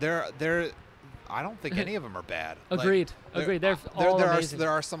 Like they're I don't think any of them are bad. Agreed. They're all amazing. There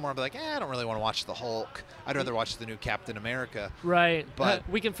are some where I'll be like, I don't really want to watch the Hulk. I'd rather watch the new Captain America. Right. But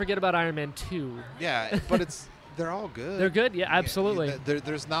we can forget about Iron Man 2. Yeah, but they're all good. They're good. Yeah, absolutely.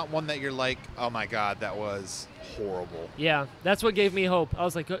 There's not one that you're like, oh my god, that was horrible. Yeah, that's what gave me hope. I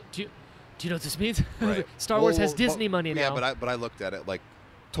was like, do you know what this means? Right. Star Wars has Well, Disney money now. Yeah, but I looked at it like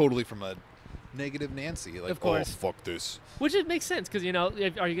totally from a negative Nancy. Like, Of course. oh fuck this. Which it makes sense because are you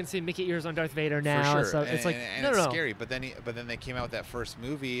gonna see Mickey ears on Darth Vader now? For sure. So it's like and no, it's no, scary. But then they came out with that first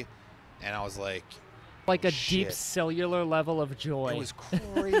movie, and I was like, like a shit. deep cellular level of joy. It was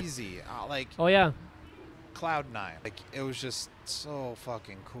crazy. Like oh yeah, Cloud9. Like it was just so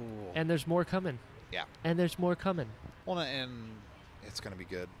fucking cool. and there's more coming. Yeah. And there's more coming. Well, and it's gonna be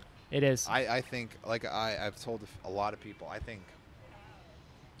good. It is. I think, like I've told a lot of people, I think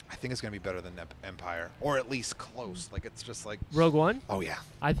it's gonna be better than Empire, or at least close. Like it's just like Rogue One. Oh yeah.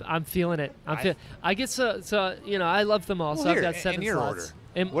 I'm feeling it. I get so I love them all. Well, so here, I've got 7 in your slots.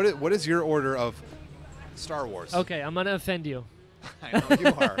 order. In- What is your order of Star Wars? Okay, I'm gonna offend you. I know you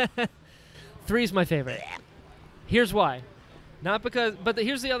are. 3 is my favorite. Here's why. Not because, but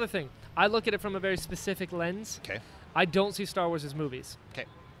here's the other thing. I look at it from a very specific lens. Okay. I don't see Star Wars as movies. Okay.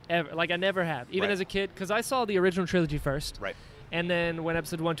 Ever. Like I never have. Even Right. as a kid, because I saw the original trilogy first. Right. And then when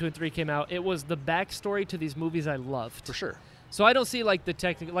episode 1, 2, and 3 came out, it was the backstory to these movies I loved. For sure. So I don't see like the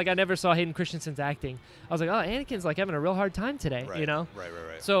technical, like I never saw Hayden Christensen's acting. I was like, oh, Anakin's like having a real hard time today, Right. you know? Right.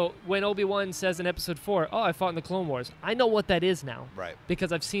 So when Obi-Wan says in episode 4, oh, I fought in the Clone Wars, I know what that is now. Right.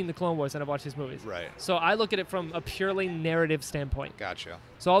 Because I've seen the Clone Wars and I've watched these movies. Right. So I look at it from a purely narrative standpoint. Gotcha.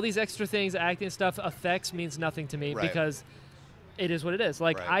 So all these extra things, acting stuff, effects means nothing to me Right. because it is what it is.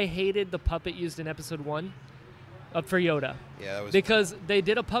 Like Right. I hated the puppet used in episode 1 for Yoda. Yeah, that was Because they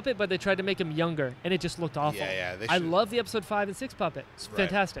did a puppet, but they tried to make him younger, and it just looked awful. Yeah, they I should- love the episode 5 and 6 puppet. It's Right,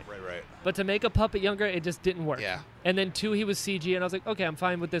 fantastic. Right. But to make a puppet younger, it just didn't work. Yeah. And then 2, he was CG, and I was like, okay, I'm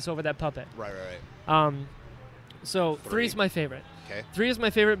fine with this over that puppet. Right. So 3 3. is my favorite. Okay. 3 is my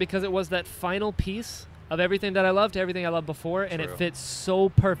favorite because it was that final piece of everything that I loved to everything I loved before, and it True. fits so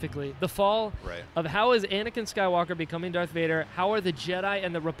perfectly. The fall Right. of how is Anakin Skywalker becoming Darth Vader, how are the Jedi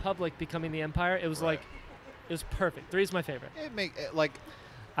and the Republic becoming the Empire, it was Right. like, it was perfect. 3 is my favorite. It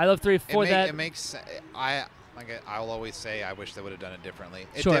I love 3 for that. It makes I'll always say I wish they would have done it differently.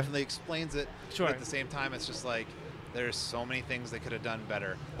 It Sure. definitely explains it. Sure. But at the same time, it's just like there's so many things they could have done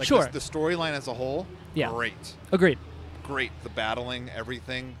better. Like Sure. the storyline as a whole, Yeah. great. Agreed. Great. The battling,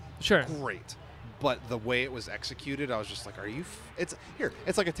 everything, Sure. great. But the way it was executed, I was just like, are you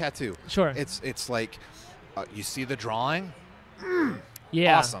it's like a tattoo. Sure. It's like you see the drawing,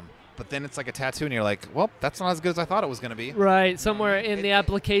 Yeah. awesome. but then it's like a tattoo, and you're like, well, that's not as good as I thought it was going to be. Right. Somewhere in the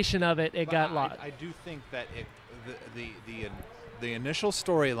application of it got lost. I do think that the initial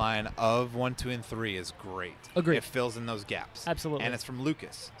storyline of 1, 2, and 3 is great. Agreed. It fills in those gaps. Absolutely. And it's from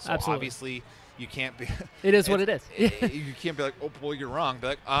Lucas. So Absolutely. obviously you can't be. It is what it is. You can't be like, oh, well, you're wrong. Be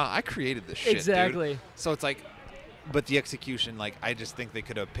like, I created this shit, Exactly. dude. So it's like, but the execution, like, I just think they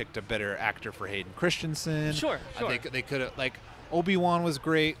could have picked a better actor for Hayden Christensen. Sure. They could have, like, Obi-Wan was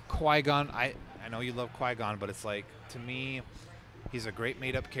great. Qui-Gon, I know you love Qui-Gon, but it's like, to me, he's a great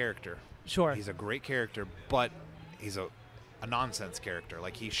made-up character. Sure. He's a great character, but he's a nonsense character.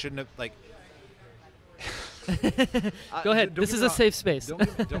 Like, he shouldn't have, like... Go ahead. This is a safe space. Don't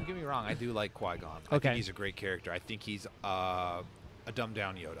get me wrong. I do like Qui-Gon. I Okay. think he's a great character. I think he's a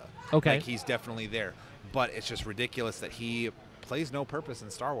dumbed-down Yoda. Okay. Like, he's definitely there. But it's just ridiculous that he plays no purpose in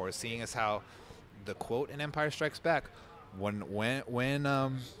Star Wars, seeing as how the quote in Empire Strikes Back, when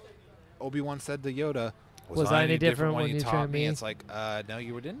Obi-Wan said to Yoda, was I any different when you taught me? It's like, no,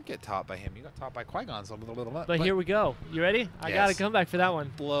 you didn't get taught by him. You got taught by Qui-Gon. So but here we go. You ready? I got to come back for that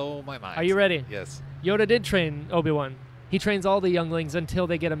one. Blow my mind. Are you ready? Yes. Yoda did train Obi-Wan. He trains all the younglings until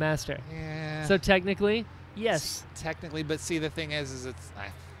they get a master. Yeah. So technically, yes. Technically, but see, the thing is it's...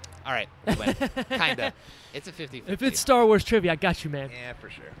 all right, kind of. It's a 50-50. If it's Star Wars trivia, I got you, man. Yeah, for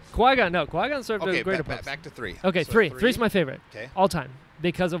sure. Qui-Gon served a greater purpose. Back to 3. Okay, so 3. 3's my favorite. Okay. All time.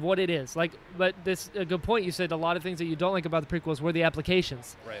 Because of what it is. Like, but this a good point. You said a lot of things that you don't like about the prequels were the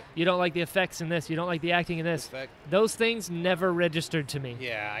applications. Right. You don't like the effects in this. You don't like the acting in this. Effect. Those things never registered to me.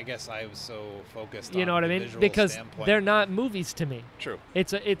 Yeah, I guess I was so focused You on know what the I mean? visual Because standpoint. they're not movies to me. True.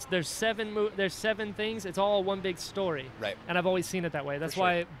 There's 7 things. It's all one big story. Right. And I've always seen it that way. That's sure.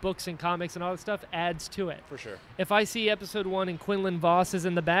 why books and comics and all that stuff adds to it. For sure. If I see episode 1 and Quinlan Voss is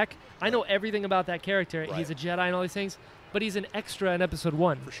in the back, I know everything about that character. Right. He's a Jedi and all these things, but he's an extra in episode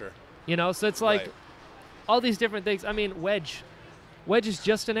 1. For sure. You know, so it's like Right. all these different things. I mean, Wedge is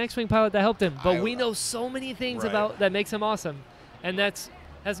just an X-wing pilot that helped him, but we know so many things Right. about that makes him awesome, and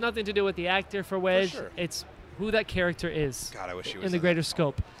has nothing to do with the actor for Wedge. sure. It's who that character is. God, I wish he was in the greater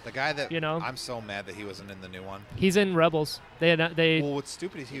scope. The guy that, you know? I'm so mad that he wasn't in the new one. He's in Rebels. They Well, what's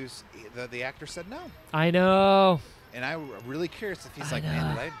stupid is the actor said no. I know. And I'm really curious if he's like,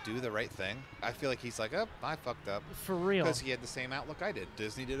 man, did I do the right thing? I feel like he's like, oh, I fucked up. For real. Because he had the same outlook I did.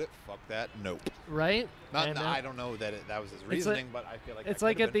 Disney did it. Fuck that. Nope. Right? I don't know that that was his reasoning, but I feel like it's that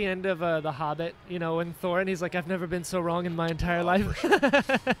like could've at the end of The Hobbit, you know, when Thor, and he's like, I've never been so wrong in my entire life.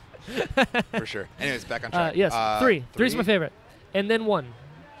 For sure. Anyways, back on track. Yes, 3. 3's my favorite. And then 1.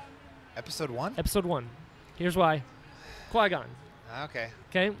 Episode 1? Episode 1. Here's why. Qui-Gon. Okay.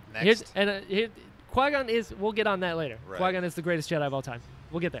 Okay? Next. Qui-Gon is, we'll get on that later. Right. Qui-Gon is the greatest Jedi of all time.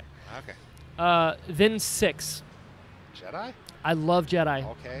 We'll get there. Okay. Then 6. Jedi? I love Jedi.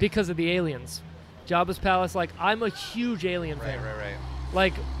 Okay. Because of the aliens. Jabba's palace, like, I'm a huge alien fan. Right.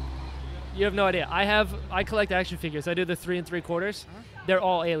 Like, you have no idea. I collect action figures. I do the 3 3/4. They're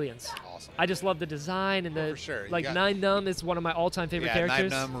all aliens. Awesome. I just love the design and the for sure. like. Nine Numb is one of my all-time favorite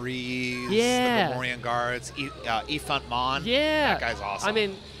characters. Nine Numb, Reese, Yeah. the Gamorrean guards, Ephant Mon. Yeah, That guy's awesome. I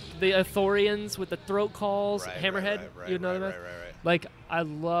mean, the Ithorians with the throat calls, Hammerhead. You know them? Right. Like, I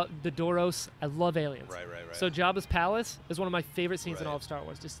love the Doros. I love aliens. Right. So Jabba's palace is one of my favorite scenes in all of Star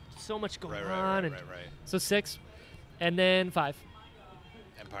Wars. Just so much going on. Right. So 6, and then 5.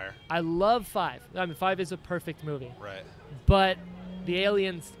 Empire. I love 5. I mean, 5 is a perfect movie. Right. But the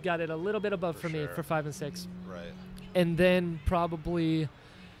aliens got it a little bit above for me sure. for 5 and 6. Right. And then probably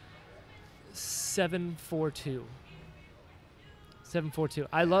 742. 742.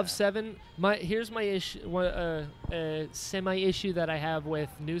 I love 7. Here's my issue. Semi-issue that I have with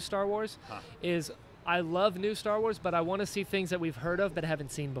new Star Wars is I love new Star Wars, but I want to see things that we've heard of but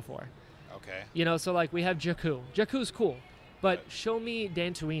haven't seen before. Okay. You know, so like we have Jakku. Jakku's cool, but show me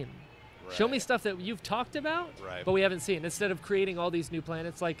Dantooine. Show me stuff that you've talked about, but we haven't seen. Instead of creating all these new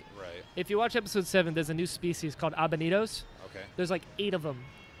planets, like if you watch episode 7, there's a new species called Abanitos. Okay. There's like 8 of them.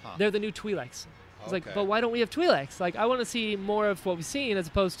 They're the new Twi'leks. It's like, Okay. but why don't we have Twi'leks? Like, I want to see more of what we've seen as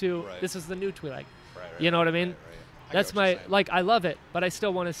opposed to this is the new Twi'lek. You know what I mean? Right. That's my, like, I love it, but I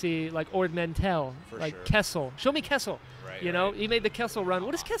still want to see, like, Ord Mantell, For like sure. Kessel. Show me Kessel. Right, You know, right. he made the Kessel run.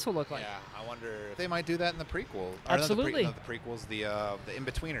 What does Kessel look like? Yeah, I wonder if they might do that in the prequel. Or Absolutely. Not the prequels, the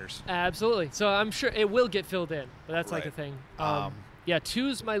in-betweeners. Absolutely. So I'm sure it will get filled in, but that's like a Right. thing. Um, Yeah,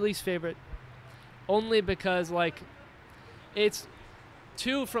 2's my least favorite, only because, like, it's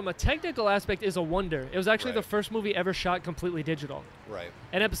 2, from a technical aspect, is a wonder. It was actually Right. the first movie ever shot completely digital. Right.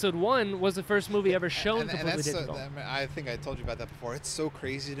 And episode 1 was the first movie ever shown completely that's digital. I think I told you about that before. It's so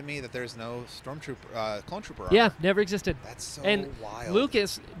crazy to me that there's no stormtrooper, clone trooper armor. Yeah, never existed. That's so And wild.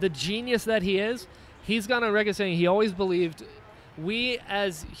 Lucas, the genius that he is, he's gone on record saying he always believed we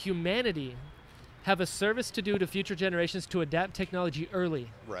as humanity have a service to do to future generations to adapt technology early.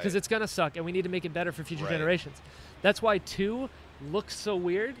 Right. Because it's going to suck and we need to make it better for future Right. generations. That's why 2 looks so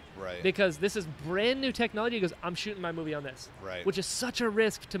weird. Right. Because this is brand new technology. He goes, I'm shooting my movie on this. Right. Which is such a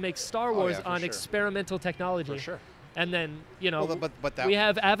risk to make Star Wars yeah, for on sure. experimental technology. For sure. And then, you know, Well, but that, we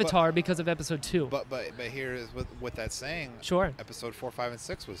have Avatar because of episode 2. But here is with that saying. Sure. Episode 4, 5, and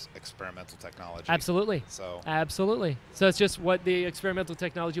 6 was experimental technology. Absolutely. So. Absolutely. So it's just what the experimental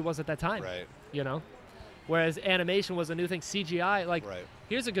technology was at that time. Right. You know? Whereas animation was a new thing. CGI, like, Right.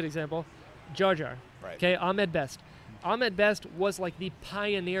 here's a good example. Jar Jar. Right. Okay, Ahmed Best. Ahmed Best was like the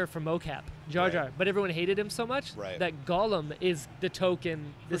pioneer for mocap, Jar Right. Jar. But everyone hated him so much Right. that Gollum is the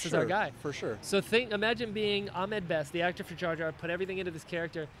token, this is our guy. For sure. So imagine being Ahmed Best, the actor for Jar Jar, put everything into this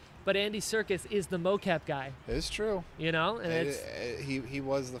character, but Andy Serkis is the mocap guy, It's true. you know? And it's He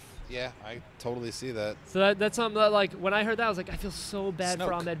was the. Yeah, I totally see that. so that's something that, like, when I heard that, I was like, I feel so bad for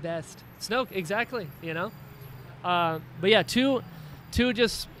Snoke. Ahmed Best. Snoke, exactly, you know? But yeah, two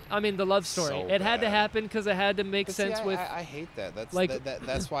just, I mean, the love story. So It had to bad. happen because it had to make But sense see, with. I hate that. That's like-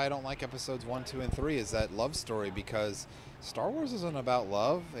 that's why I don't like episodes 1, 2, and 3. Is that love story, because Star Wars isn't about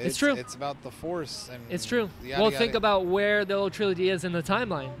love. It's true. It's about the Force and. It's true. yada, Well, yada. think about where the old trilogy is in the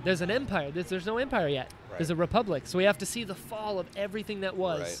timeline. There's an empire. There's no empire yet. Right. There's a republic. So we have to see the fall of everything that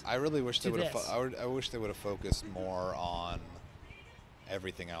was. Right. I really wish they to would have. this. I wish they would have focused more on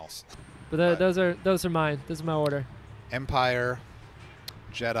everything else. But Right. those are mine. This is my order. Empire,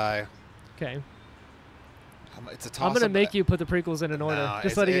 Jedi. Okay. It's a toss. I'm gonna make you put the prequels in an order. No, Just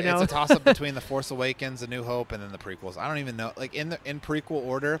it's, letting you know. It's a toss up between the Force Awakens, A New Hope, and then the prequels. I don't even know. Like in prequel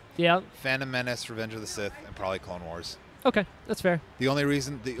order, Yeah. Phantom Menace, Revenge of the Sith, and probably Clone Wars. Okay, that's fair. The only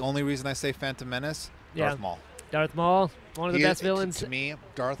reason I say Phantom Menace, Yeah. Darth Maul. Darth Maul, one of the He best is- villains. To me,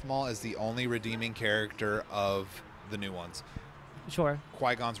 Darth Maul is the only redeeming character of the new ones. Sure.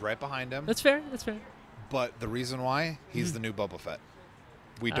 Qui-Gon's right behind him. That's fair. That's fair. But the reason why, he's the new Boba Fett.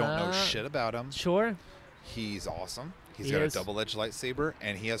 We don't know shit about him. Sure. He's awesome. He's He got is. a double-edged lightsaber,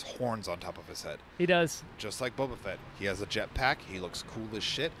 and he has horns on top of his head. He does. Just like Boba Fett. He has a jetpack. He looks cool as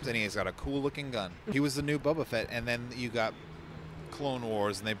shit. And he's got a cool-looking gun. He was the new Boba Fett, and then you got Clone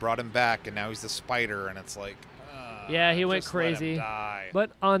Wars, and they brought him back, and now he's the Spider, and it's like... Yeah, he went just let him crazy. die.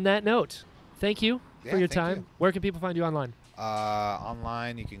 But on that note, thank you Yeah, for your thank time. you. Where can people find you online?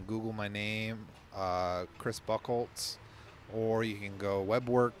 Online, you can Google my name, Chris Buckholts, or you can go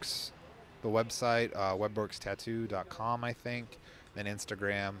Webworks, the website, webworkstattoo.com, I think. Then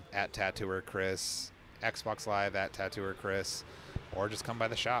Instagram, @TattooerChris, Xbox Live, @TattooerChris, or just come by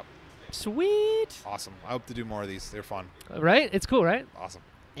the shop. Sweet. Awesome. I hope to do more of these. They're fun. Right? It's cool, right? Awesome.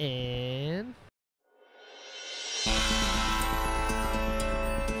 And